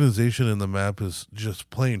Xbox, the organization in the map is just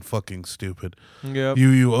plain fucking stupid. Yep.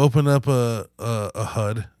 You open up a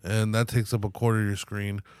HUD, and that takes up a quarter of your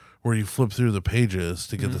screen where you flip through the pages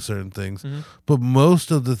to get to certain things. But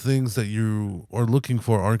most of the things that you are looking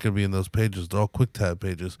for aren't going to be in those pages. They're all quick tab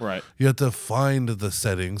pages. Right. You have to find the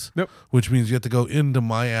settings, which means you have to go into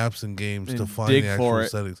My Apps and Games and to find the actual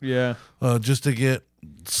settings. Yeah. Just to get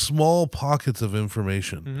small pockets of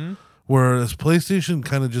information. Whereas PlayStation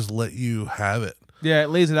kind of just let you have it. Yeah, it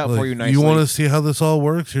lays it out Like, for you nicely. you want to see how this all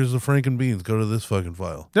works? Here's the Frank and Beans. Go to this fucking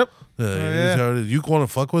file. Yep. Here's how it is. You want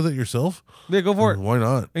to fuck with it yourself? Yeah, go for it. Why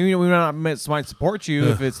not? I mean, we might support you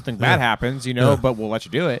if it's something bad happens, but we'll let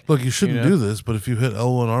you do it. Look, you shouldn't do this, but if you hit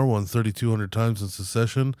L1, R1 3,200 times in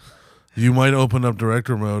succession, you might open up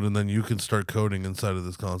director mode and then you can start coding inside of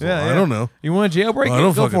this console. Yeah, I don't know. You want to jailbake I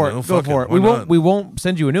don't it? Go fucking for it. know. Go Fuck for it. it. Why We not? won't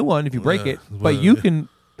send you a new one if you break it, but but- you can.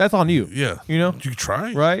 That's on you. Yeah. You know? You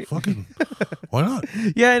try. Right? Fucking. Why not?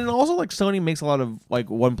 Yeah, and also like Sony makes a lot of like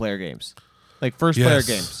one-player games, like first-player Yes,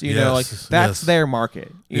 games. You know, like yes, that's yes. their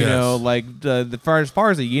market. You Yes. know, like the as far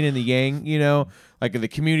as the yin and the yang. You know, like the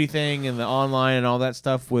community thing and the online and all that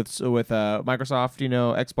stuff with Microsoft. You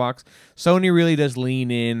know, Xbox. Sony really does lean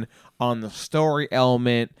in on the story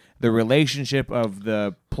element, the relationship of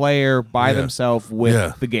the player by themselves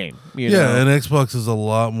with the game. You know? And Xbox is a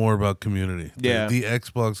lot more about community. Yeah. The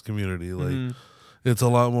Xbox community. Like, it's a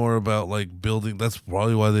lot more about, like, building. That's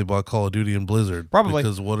probably why they bought Call of Duty and Blizzard. Probably.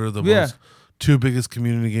 Because what are the most two biggest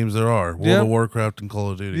community games there are? World of Warcraft and Call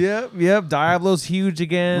of Duty. Yep. Diablo's huge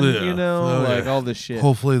again. Yeah. You know, Oh, like yeah. all this shit.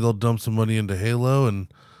 Hopefully they'll dump some money into Halo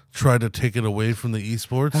and try to take it away from the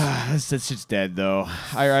esports. That shit's dead though.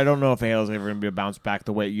 I don't know if Halo's ever gonna be a bounce back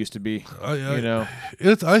the way it used to be. You know,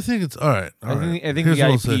 I think it's all right. I think Here's the what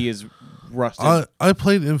I'll IP say. is rusted. I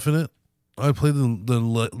played Infinite. I played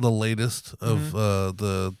the latest of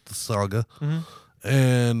the saga,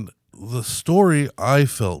 and the story I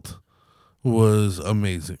felt was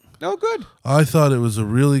amazing. Oh, good. I thought it was a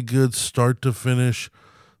really good start to finish.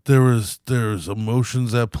 There's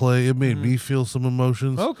emotions at play. It made me feel some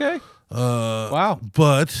emotions. Okay. Wow.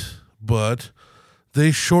 But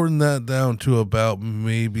they shortened that down to about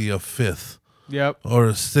maybe a fifth. Yep. Or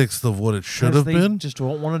a sixth of what it should have been. Just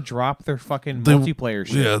don't want to drop their fucking multiplayer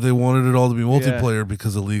shit. Yeah, they wanted it all to be multiplayer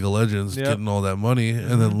because of League of Legends getting all that money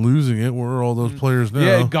and then losing it. Where are all those players now?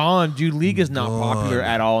 Yeah, gone. Dude, League is not popular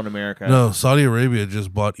at all in America. No, Saudi Arabia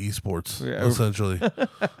just bought esports essentially.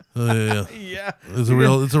 Yeah. It's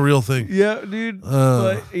a real thing. Yeah, dude.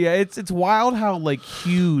 But yeah, it's wild how like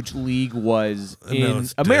huge League was in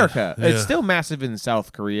America. dead. It's still massive in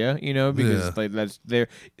South Korea, you know, because like that's their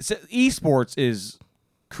esports is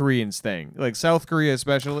Koreans' thing. Like South Korea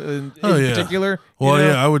especially in particular. Well, you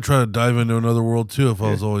know? I would try to dive into another world too if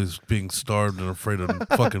I was always being starved and afraid of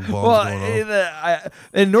fucking bombs going off.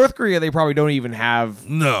 In North Korea they probably don't even have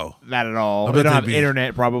that at all. They don't have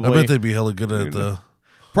internet probably. I bet they'd be hella good at the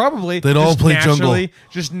Probably. They'd all play jungle.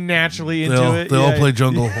 Just naturally into it. They all play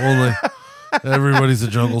jungle only. Everybody's a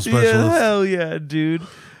jungle specialist. Yeah, hell yeah, dude.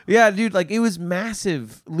 Yeah, dude, like it was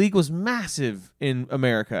massive. League was massive in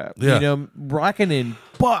America. Yeah. You know, rocking in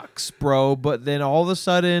bucks, bro. But then all of a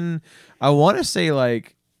sudden, I want to say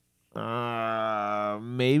like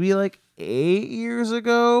maybe like 8 years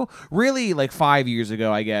ago, really like 5 years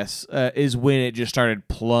ago, I guess, is when it just started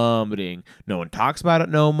plummeting. No one talks about it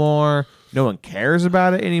no more. No one cares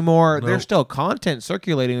about it anymore. Nope. There's still content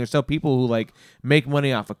circulating. There's still people who like make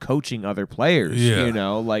money off of coaching other players. Yeah. You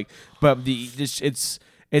know, like, but it's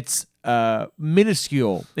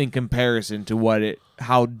minuscule in comparison to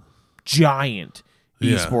how giant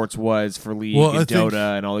esports was for League and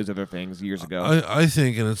Dota and all these other things years ago. I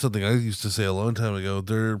think, and it's something I used to say a long time ago,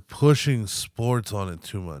 they're pushing sports on it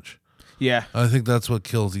too much. Yeah. I think that's what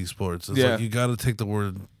kills esports. It's like you got to take the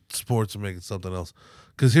word sports and make it something else.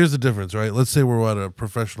 Because here's the difference, right? Let's say we're at a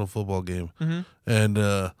professional football game and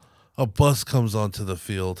a bus comes onto the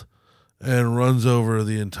field and runs over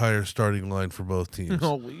the entire starting line for both teams.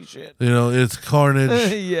 Holy shit. You know, it's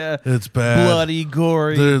carnage. Yeah. It's bad. Bloody,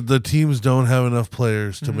 gory. The teams don't have enough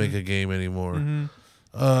players to make a game anymore.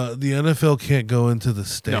 The NFL can't go into the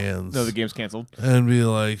stands. No, the game's canceled. And be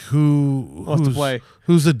like, who's wants to play?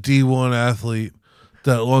 Who's a D1 athlete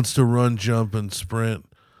that wants to run, jump, and sprint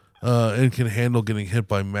and can handle getting hit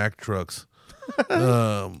by Mack trucks?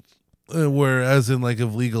 Whereas in like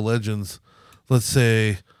of League of Legends, let's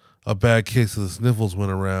say a bad case of the sniffles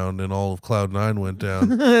went around and all of Cloud9 went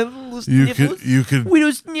down. You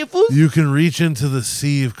can reach into the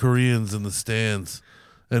sea of Koreans in the stands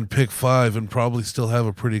and pick 5 and probably still have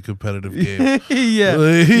a pretty competitive game.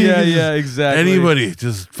 Yeah, exactly. Anybody,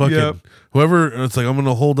 just fucking whoever. It's like, I'm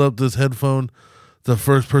gonna hold up this headphone. The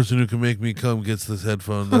first person who can make me come gets this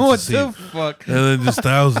headphone. That's What the the seat. fuck? And then just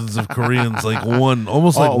thousands of Koreans, like almost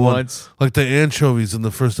All like at one, once. like the anchovies in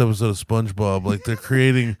the first episode of SpongeBob. Like they're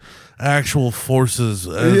creating actual forces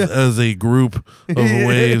as a group of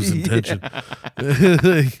waves and tension.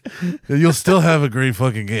 You'll still have a great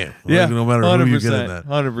fucking game. Like, no matter who you get in that.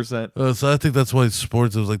 100%. So I think that's why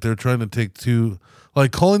sports is like they're trying to take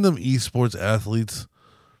calling them esports athletes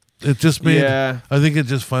It just made. Yeah. I think it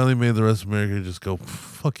just finally made the rest of America just go,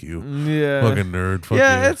 fuck you, fucking nerd. Fuck you.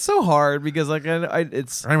 It's so hard because like I'm an athlete.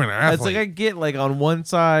 It's like I get like on one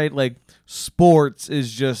side like sports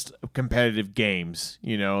is just competitive games.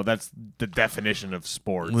 You know, that's the definition of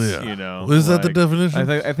sports. Yeah. You know, is that the definition?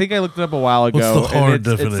 I think I looked it up a while ago. What's the hard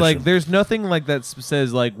definition? It's like definition? there's nothing like that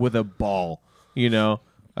says like with a ball. You know.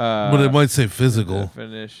 But it might say physical.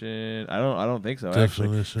 Definition. I don't think so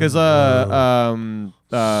Definition, actually. Because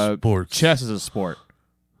sports. chess is a sport.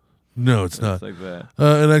 No, it's not. Like that.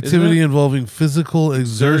 An activity it? involving physical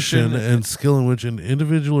exertion Exertion. and skill in which an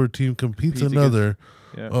individual or team competes another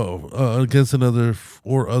against another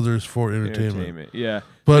or others for entertainment. Yeah.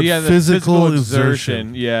 But the physical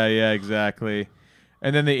exertion. Yeah, exactly.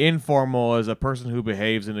 And then the informal is a person who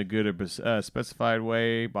behaves in a good or specified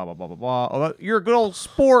way. Blah blah blah blah blah. Oh, you're a good old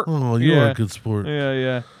sport. Oh, you are a good sport.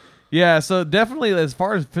 Yeah. So definitely, as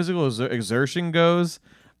far as physical exertion goes,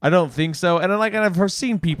 I don't think so. And I've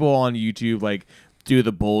seen people on YouTube like do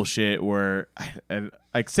the bullshit where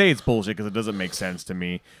I say it's bullshit because it doesn't make sense to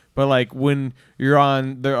me. But like when you're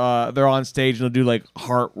on, they're on stage and they'll do like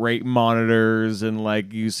heart rate monitors and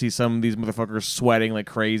like you see some of these motherfuckers sweating like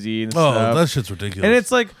crazy and stuff. Oh, that shit's ridiculous. And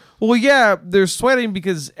it's like, well, yeah, they're sweating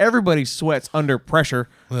because everybody sweats under pressure,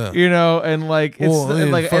 you know, and like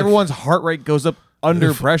it's everyone's heart rate goes up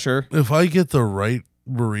under pressure. If I get the right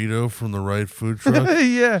burrito from the right food truck,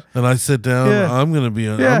 and I sit down, I'm gonna be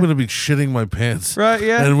shitting my pants, right?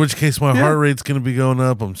 Yeah. And in which case my heart rate's gonna be going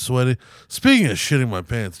up. I'm sweating. Speaking of shitting my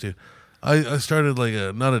pants, dude, I started like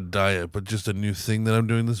not a diet, but just a new thing that I'm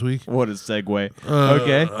doing this week. What a segue.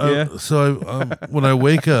 Okay. So when I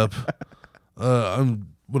wake up,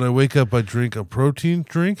 I drink a protein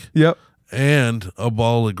drink. Yep. And a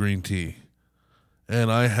bottle of green tea. And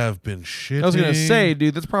I have been shitting. I was gonna say,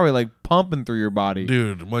 dude, that's probably like pumping through your body.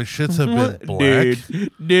 Dude, my shits have been black.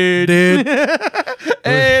 Dude.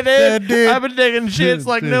 Hey, dude. I've been taking shits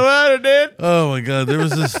like no other, dude. Oh my god, there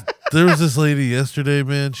was this lady yesterday,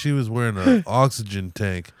 man. She was wearing an oxygen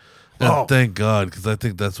tank. And thank God, because I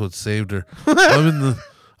think that's what saved her.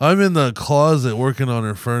 I'm in the closet working on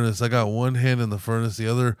her furnace. I got one hand in the furnace, the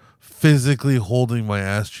other physically holding my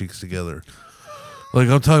ass cheeks together. Like,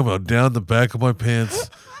 I'm talking about down the back of my pants.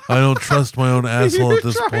 I don't trust my own asshole at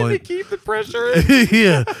this point. Trying to keep the pressure in?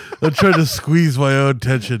 Yeah. I'm trying to squeeze my own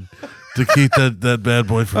tension to keep that bad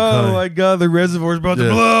boy from coming. Oh, my God. The reservoir's about to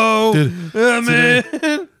blow. Dude,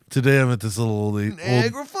 man. Today I'm at this little old lady.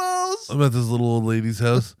 Niagara Falls. I'm at this little old lady's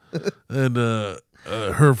house. And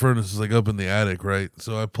her furnace is, like, up in the attic, right?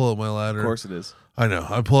 So I pull up my ladder. Of course it is. I know.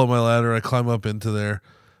 I pull up my ladder. I climb up into there.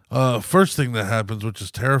 First thing that happens, which is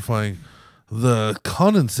terrifying, the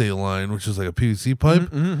condensate line, which is like a PVC pipe,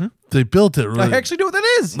 they built it really... I actually know what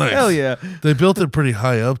that is. Nice. Hell yeah. They built it pretty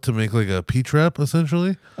high up to make like a P-trap,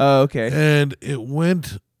 essentially. Oh, okay. And it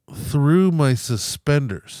went through my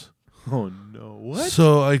suspenders. Oh, no. What?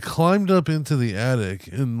 So I climbed up into the attic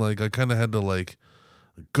and like I kind of had to like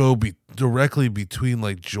go directly between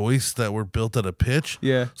like joists that were built at a pitch.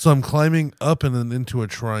 Yeah. So I'm climbing up and then into a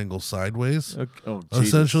triangle sideways, Okay. Oh,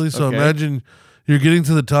 essentially. Jesus. So Okay. imagine you're getting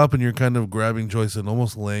to the top and you're kind of grabbing joists and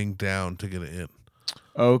almost laying down to get it in.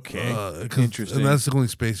 Okay. Interesting. And that's the only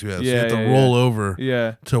space you have. So you Yeah, have to yeah, roll over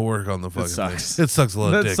Yeah. to work on the fucking sucks. thing. It sucks a lot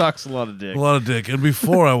of That dick. sucks a lot of dick. A lot of dick. And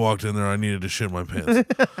before I walked in there, I needed to shit my pants.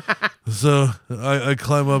 So I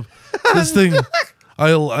climb up. This thing,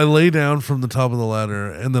 I lay down from the top of the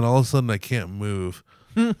ladder, and then all of a sudden I can't move.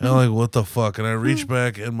 And I'm like, what the fuck? And I reach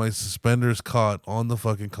back, and my suspenders caught on the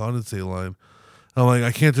fucking condensate line. I'm like,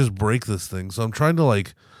 I can't just break this thing. So I'm trying to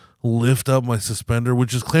like lift up my suspender,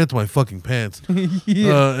 which is clamped to my fucking pants.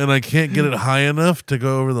 And I can't get it high enough to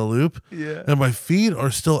go over the loop. Yeah. And my feet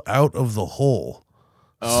are still out of the hole.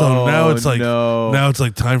 So now it's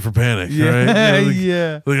like time for panic, right?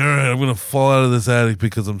 Yeah. Like, all right, I'm gonna fall out of this attic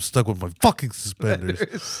because I'm stuck with my fucking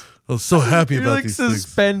suspenders. I was so happy You're about like these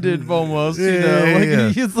suspended things. almost, Yeah, you know. yeah,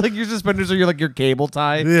 Like yeah. it's like your suspenders are your cable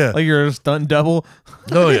tie. Yeah. Like you're a stunt double.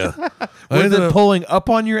 Oh yeah. Was it pulling up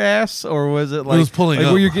on your ass or was it like was pulling like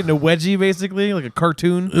up. where you're getting a wedgie basically, like a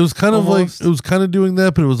cartoon? It was kind of almost? like it was kind of doing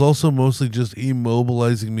that, but it was also mostly just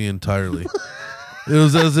immobilizing me entirely. It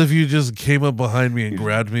was as if you just came up behind me and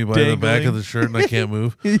grabbed me by the back of the shirt and I can't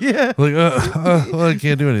move. Yeah. Like, well, I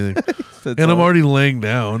can't do anything. That's And I'm all. already laying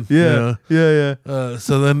down. Yeah. Yeah.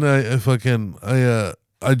 So then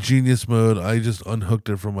I genius mode. I just unhooked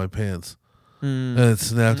it from my pants. And it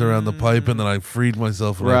snapped around the pipe, and then I freed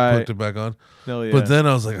myself and I Right. put it back on. Hell yeah. But then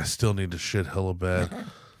I was like, I still need to shit hella bad.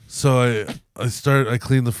 So I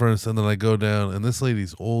clean the furnace, and then I go down, and this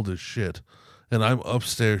lady's old as shit. And I'm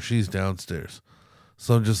upstairs, she's downstairs.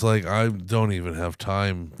 So I'm just like, I don't even have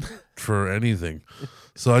time for anything.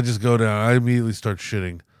 So I just go down. I immediately start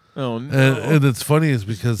shitting. Oh no! And it's funny is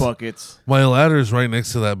because buckets. my ladder is right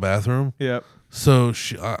next to that bathroom. Yep. So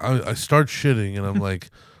I start shitting and I'm like,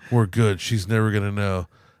 we're good. She's never gonna know.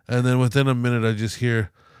 And then within a minute, I just hear,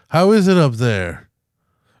 "How is it up there?"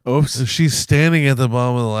 Oops. And she's standing at the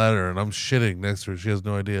bottom of the ladder, and I'm shitting next to her. She has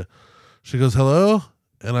no idea. She goes, "Hello,"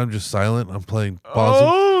 and I'm just silent. I'm playing pause.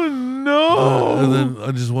 Oh no! And then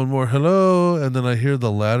I just one more hello, and then I hear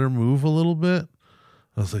the ladder move a little bit.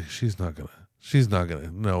 I was like, she's not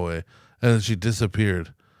gonna, no way. And then she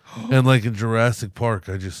disappeared. And like in Jurassic Park,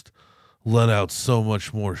 I just let out so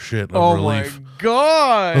much more shit of relief. My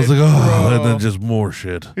god! I was like, oh, bro. and then just more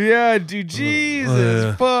shit. Yeah, dude, Jesus,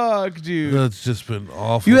 yeah. fuck, dude. That's just been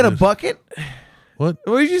awful. You had a dude. bucket? What?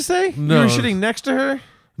 What did you say? No. You were sitting next to her?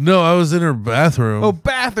 No, I was in her bathroom. Oh,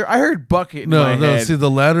 bathroom. I heard bucket in my no. head. See, the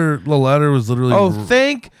ladder was literally. Oh,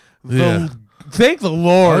 thank Yeah. the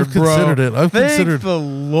Lord, I've bro. considered it. I've thank considered the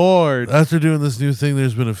Lord. After doing this new thing,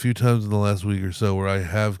 there's been a few times in the last week or so where I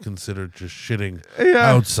have considered just shitting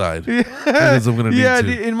outside because I'm gonna need to.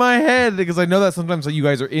 Dude, in my head, because I know that sometimes you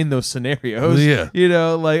guys are in those scenarios. Yeah. You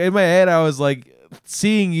know, like in my head, I was like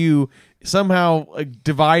seeing you somehow like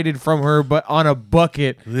divided from her, but on a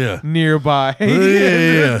bucket nearby.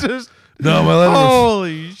 Yeah. Just, no, my ladder.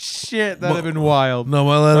 Holy shit, that would have been wild. No,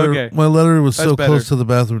 my ladder. Okay. My ladder was so That's close better. to the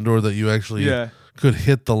bathroom door that you actually Yeah. could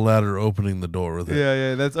hit the ladder opening the door with it.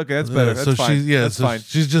 Yeah, that's okay. That's better. That's so fine. she's That's fine.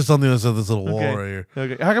 she's just on the other side of this little wall Okay. right here.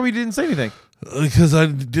 Okay. How come you didn't say anything? Because I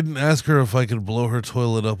didn't ask her if I could blow her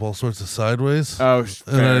toilet up all sorts of sideways. Oh,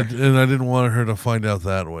 fair. and I didn't want her to find out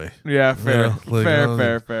that way. Yeah, fair. Yeah, like,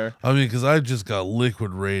 Fair. I mean, because I just got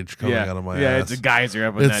liquid rage coming out of my ass. Yeah, it's a geyser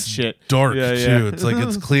up in that It's shit. dark Yeah, too. It's like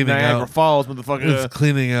it's cleaning Niagara out. Falls, motherfucker. It's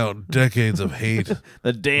cleaning out decades of hate.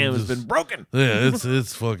 The dam has been broken. Yeah,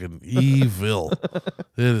 it's fucking evil.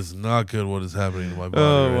 It is not good what is happening to my body.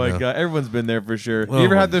 Oh right my now. god, everyone's been there for sure. Oh You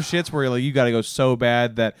ever my had those shits where like you got to go so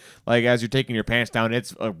bad that like as you're taking your pants down,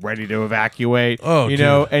 it's ready to evacuate. Oh, you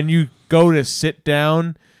know, dude. and you go to sit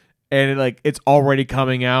down, and it's already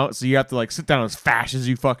coming out, so you have to like sit down as fast as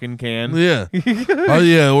you fucking can. Yeah. Oh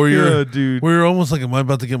yeah. Or you're, Yeah, dude. Where you're almost like, am I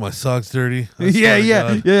about to get my socks dirty? I Yeah, swear to yeah,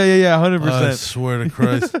 God. yeah, I 100%. swear to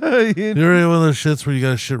Christ. You're in one of those shits where you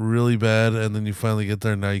got to shit really bad, and then you finally get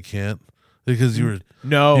there, and now you can't because you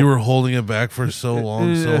were holding it back for so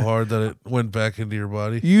long, so hard that it went back into your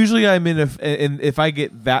body. Usually, I'm if I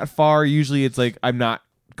get that far, usually it's like I'm not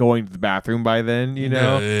going to the bathroom by then. You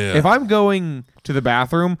know, Yeah. if I'm going to the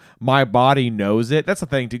bathroom, my body knows it. That's the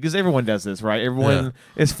thing too, because everyone does this, right? Everyone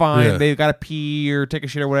is fine. Yeah. They've got to pee or take a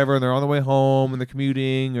shit or whatever, and they're on the way home and they're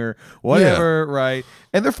commuting or whatever, right?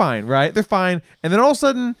 And they're fine, right? They're fine. And then all of a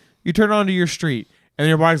sudden, you turn onto your street, and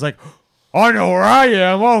your body's like, I know where I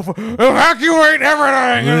am. Oh, evacuate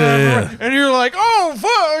everything. Yeah. And you're like, oh,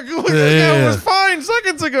 fuck. That was fine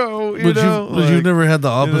seconds ago. But you've never had the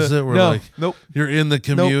opposite where like nope. you're in the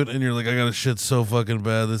commute and you're like, I got to shit so fucking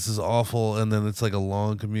bad. This is awful. And then it's like a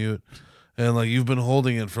long commute. And like you've been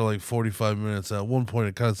holding it for like 45 minutes. At one point,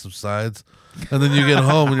 it kind of subsides. And then you get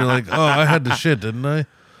home and you're like, oh, I had to shit, didn't I?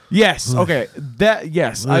 Yes. Okay.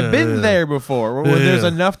 I've been there before. Where there's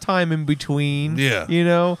enough time in between. Yeah. You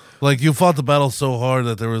know. Like you fought the battle so hard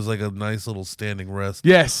that there was like a nice little standing rest.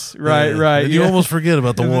 Yes. Right. Yeah. Right. And you almost forget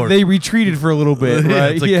about the war. They retreated for a little bit. Yeah,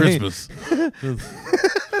 Right. it's like Christmas.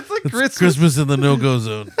 It's like It's Christmas in the no-go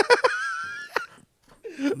zone.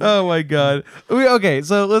 Oh my god. Okay,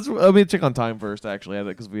 so let me check on time first. Actually,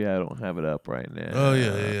 because I don't have it up right now. Oh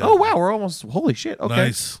yeah. Oh wow, we're almost. Holy shit. Okay.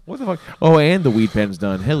 Nice. What the fuck? Oh, and the weed pen's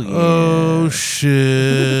done. Hell yeah. Oh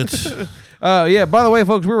shit. Yeah. By the way,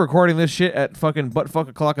 folks, we're recording this shit at fucking buttfuck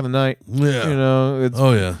o'clock in the night. Yeah. You know, it's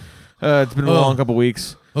Oh yeah. it's been a long couple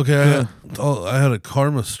weeks. Okay. I had a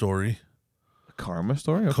karma story. Karma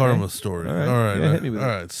story. Okay. Karma story. All right. All right. Yeah, hit me with all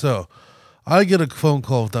it. right. So I get a phone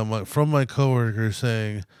call from my coworker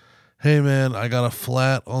saying, "Hey man, I got a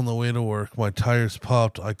flat on the way to work. My tires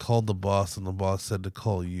popped. I called the boss, and the boss said to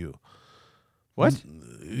call you." What?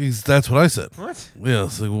 That's what I said. What? Yeah.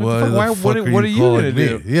 It's like, What are you calling gonna me?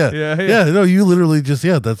 do? Yeah. Yeah. No, you literally just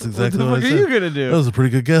that's exactly What what the I fuck said. are you gonna do? That was a pretty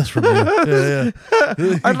good guess from you. Yeah.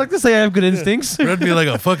 I'd like to say I have good instincts. Read me like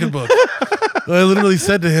a fucking book. I literally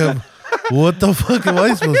said to him, "What the fuck am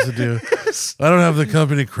I supposed to do? I don't have the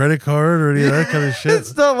company credit card or any of that kind of shit."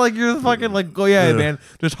 It's not like you're fucking like, oh yeah, man,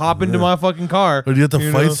 just hop into my fucking car. Or do you have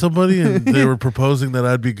to fight know? somebody? And they were proposing that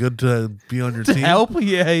I'd be good to be on your To team. help?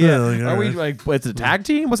 Yeah. like, Are we alright. like, it's a tag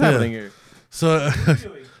team? What's happening here? So,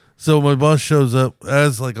 so my boss shows up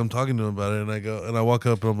as like I'm talking to him about it, and I walk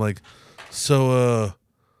up and I'm like, "So,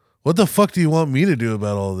 what the fuck do you want me to do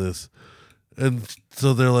about all this? And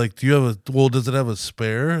so they're like, does it have a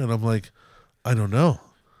spare? And I'm like, I don't know.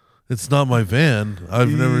 It's not my van.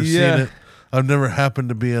 I've never seen it. I've never happened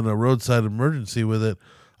to be in a roadside emergency with it.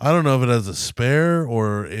 I don't know if it has a spare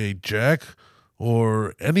or a jack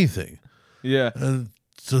or anything. Yeah. And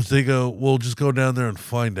so they go, well, just go down there and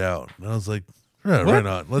find out. And I was like, yeah, why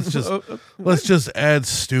not? Let's just add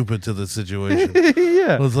stupid to the situation.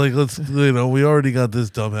 Yeah. We already got this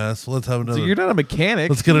dumbass. Let's have another. So you're not a mechanic.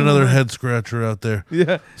 Let's get another head scratcher out there.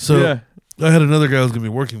 Yeah. So I had another guy I was going to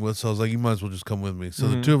be working with, so I was like, you might as well just come with me. So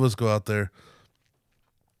the two of us go out there.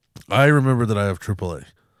 I remember that I have AAA.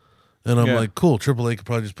 And I'm like, cool, AAA could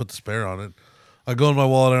probably just put the spare on it. I go in my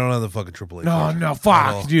wallet, I don't have the fucking AAA. No,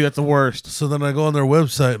 fuck. Dude, that's the worst. So then I go on their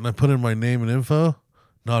website and I put in my name and info.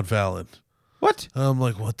 Not valid. What? And I'm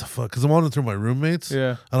like, what the fuck? Because I'm on it through my roommates.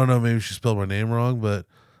 Yeah. I don't know, maybe she spelled my name wrong, but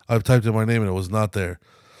I've typed in my name and it was not there.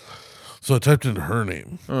 So I typed in her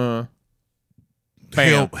name.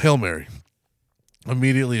 Hail Mary.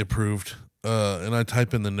 Immediately approved. And I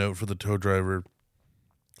type in the note for the tow driver.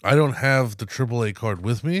 I don't have the AAA card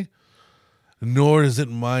with me, nor is it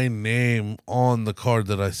my name on the card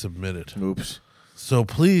that I submitted. Oops. So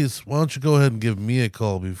please, why don't you go ahead and give me a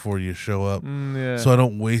call before you show up so I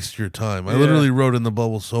don't waste your time. I literally wrote in the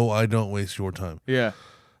bubble so I don't waste your time. Yeah.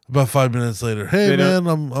 About 5 minutes later, hey, man,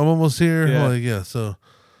 I'm almost here. Yeah. I'm like, so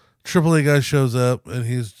AAA guy shows up, and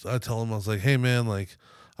I tell him, I was like, hey, man, like,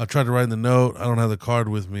 I tried to write in the note. I don't have the card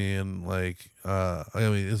with me, and, like,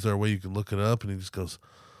 is there a way you can look it up? And he just goes,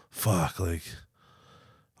 fuck, like,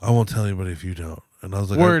 I won't tell anybody if you don't. And I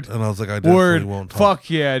was like, Word. I definitely won't talk. Fuck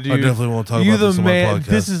yeah, dude. I definitely won't talk You about this the on my man. podcast.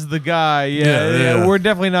 This is the guy. Yeah. We're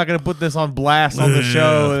definitely not going to put this on blast on the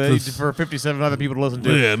show for 57 other people to listen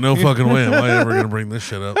to. Yeah, no fucking way am I ever going to bring this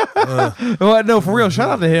shit up. No, for real.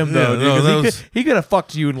 Shout out to him, though. Yeah, dude, he could have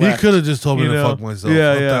fucked you and left. He could have just told me to fuck myself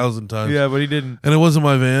 1,000 times. Yeah, but he didn't. And it wasn't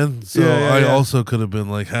my van, so I yeah. also could have been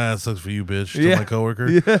like, it sucks for you, bitch, to my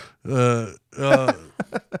coworker. Yeah.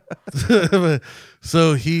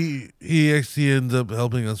 So he actually ends up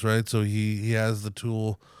helping us, right? So he has the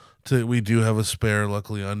tool we do have a spare,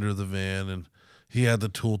 luckily, under the van, and he had the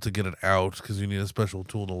tool to get it out because you need a special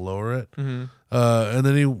tool to lower it. Mm-hmm. And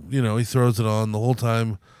then he throws it on the whole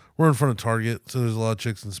time. We're in front of Target, so there's a lot of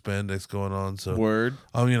chicks in spandex going on. So Word.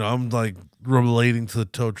 I'm like relating to the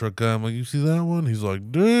tow truck guy. I'm like, you see that one? He's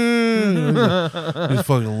like, dude, he's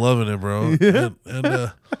fucking loving it, bro. Yeah.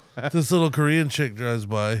 And this little Korean chick drives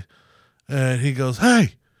by, and he goes,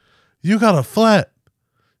 hey, you got a flat.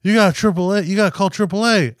 You got a AAA. You got to call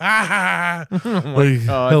AAA. Ah! Oh like,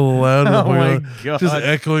 hella loud. Oh my God. Just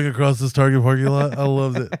echoing across this Target parking lot. I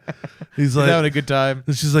loved it. He's like, having a good time.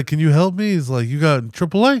 And she's like, can you help me? He's like, you got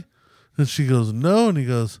AAA? And she goes, no. And he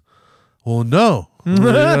goes, well, no.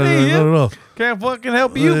 No. Can't fucking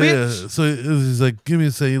help you, bitch. Yeah. So he's like, give me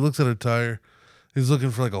a second. He looks at her tire. He's looking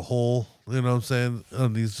for like a hole. You know what I'm saying?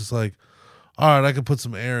 And he's just like, all right, I can put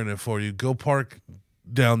some air in it for you. Go park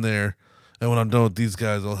down there. And when I'm done with these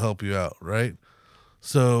guys, I'll help you out, right?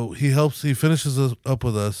 So he finishes up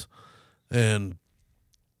with us. And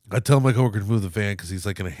I tell my coworker to move the van because he's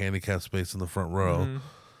like in a handicap space in the front row.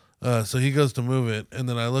 Mm-hmm. So he goes to move it. And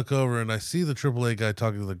then I look over and I see the AAA guy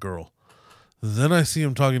talking to the girl. Then I see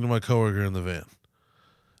him talking to my coworker in the van.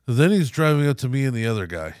 Then he's driving up to me and the other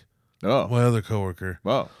guy. Oh. My other coworker.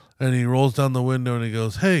 Wow. And he rolls down the window and he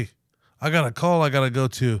goes, hey, I got a call I got to go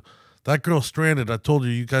to. That girl's stranded. I told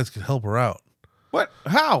you guys could help her out. What?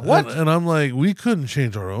 How? What? And I'm like, we couldn't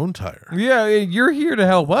change our own tire. Yeah, you're here to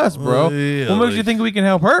help us, bro. What makes you think we can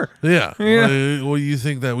help her? Yeah. Well, you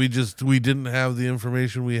think that we didn't have the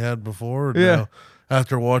information we had before? Yeah. Now,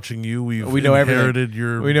 after watching you, we know inherited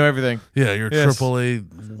everything. We know everything. Yeah, your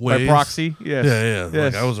AAA ways. By proxy? Yes. Yeah.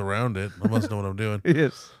 Yes. Like, I was around it. I must know what I'm doing.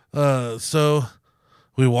 Yes. So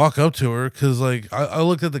we walk up to her because, like, I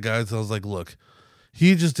looked at the guys and I was like, look,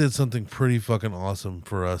 he just did something pretty fucking awesome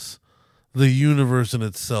for us. The universe in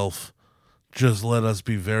itself just let us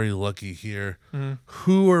be very lucky here. Mm-hmm.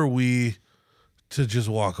 Who are we to just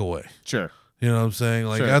walk away? Sure. You know what I'm saying?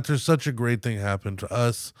 Like, after such a great thing happened to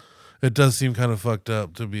us, it does seem kind of fucked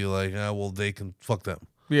up to be like, well, they can fuck them.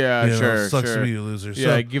 Yeah, you know, sure. Sucks to be a loser.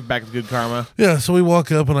 Yeah, so, give back the good karma. Yeah, so we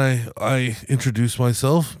walk up and I introduce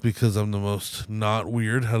myself because I'm the most not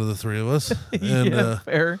weird out of the three of us. And,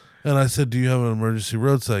 fair. And I said, do you have an emergency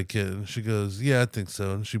roadside kit? And she goes, yeah, I think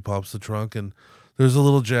so. And she pops the trunk and there's a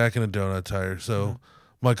little jack and a donut tire. So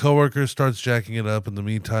my coworker starts jacking it up. In the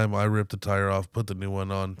meantime, I rip the tire off, put the new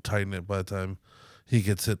one on, tighten it. By the time he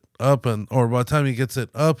gets it up, or by the time he gets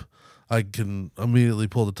it up, I can immediately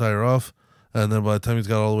pull the tire off. And then by the time he's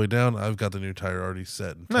got all the way down, I've got the new tire already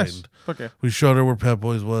set and Nice. tightened. Okay. We showed her where Pep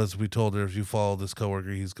Boys was. We told her if you follow this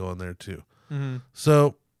coworker, he's going there too. Mm-hmm.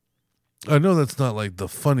 So I know that's not like the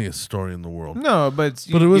funniest story in the world. No, but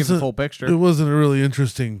But it give was the full picture. It wasn't really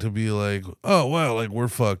interesting to be like, oh wow, like we're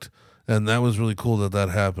fucked, and that was really cool that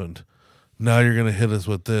happened. Now you're gonna hit us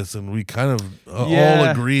with this, and we kind of all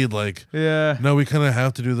agreed, like, yeah. no, we kind of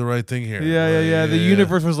have to do the right thing here. Yeah. The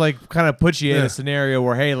universe was like kind of put you in Yeah. a scenario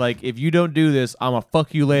where, hey, like if you don't do this, I'm gonna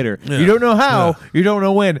fuck you later. Yeah. You don't know how, Yeah. you don't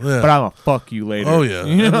know when, Yeah. but I'm gonna fuck you later. Oh yeah.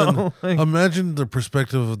 You And know? then imagine the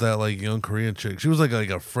perspective of that like young Korean chick. She was like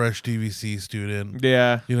a fresh DVC student.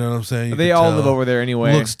 Yeah. You know what I'm saying? You They could all tell. live over there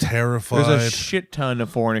anyway. Looks terrified. There's a shit ton of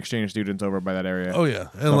foreign exchange students over by that area. Oh yeah,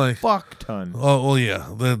 and A like fuck ton. oh well yeah,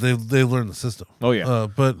 they learned the system. Oh yeah.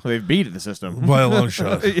 But They've beat the system by a long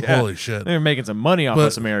shot. Yeah. Holy shit. They're making some money off But-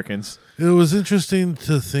 us Americans. It was interesting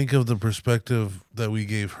to think of the perspective that we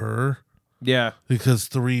gave her Yeah. because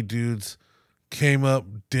 3 dudes came up,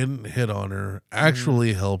 didn't hit on her,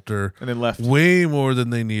 actually helped her And then left. way more than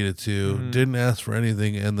they needed to, didn't ask for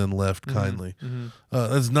anything, and then left kindly.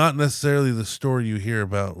 That's not necessarily the story you hear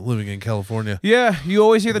about living in California. Yeah, you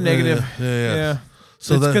always hear the negative. Yeah.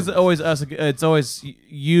 So it's because it's always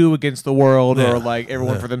you against the world, Yeah. or like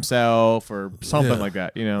everyone for themselves, or something Yeah. like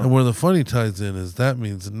that. You know. And where the funny ties in is that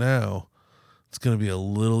means now it's going to be a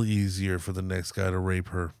little easier for the next guy to rape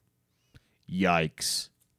her. Yikes.